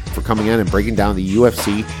Gamblou for coming on and breaking down the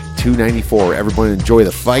UFC 294. Everyone enjoy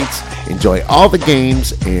the fights, enjoy all the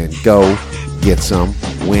games, and go get some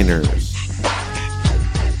winners.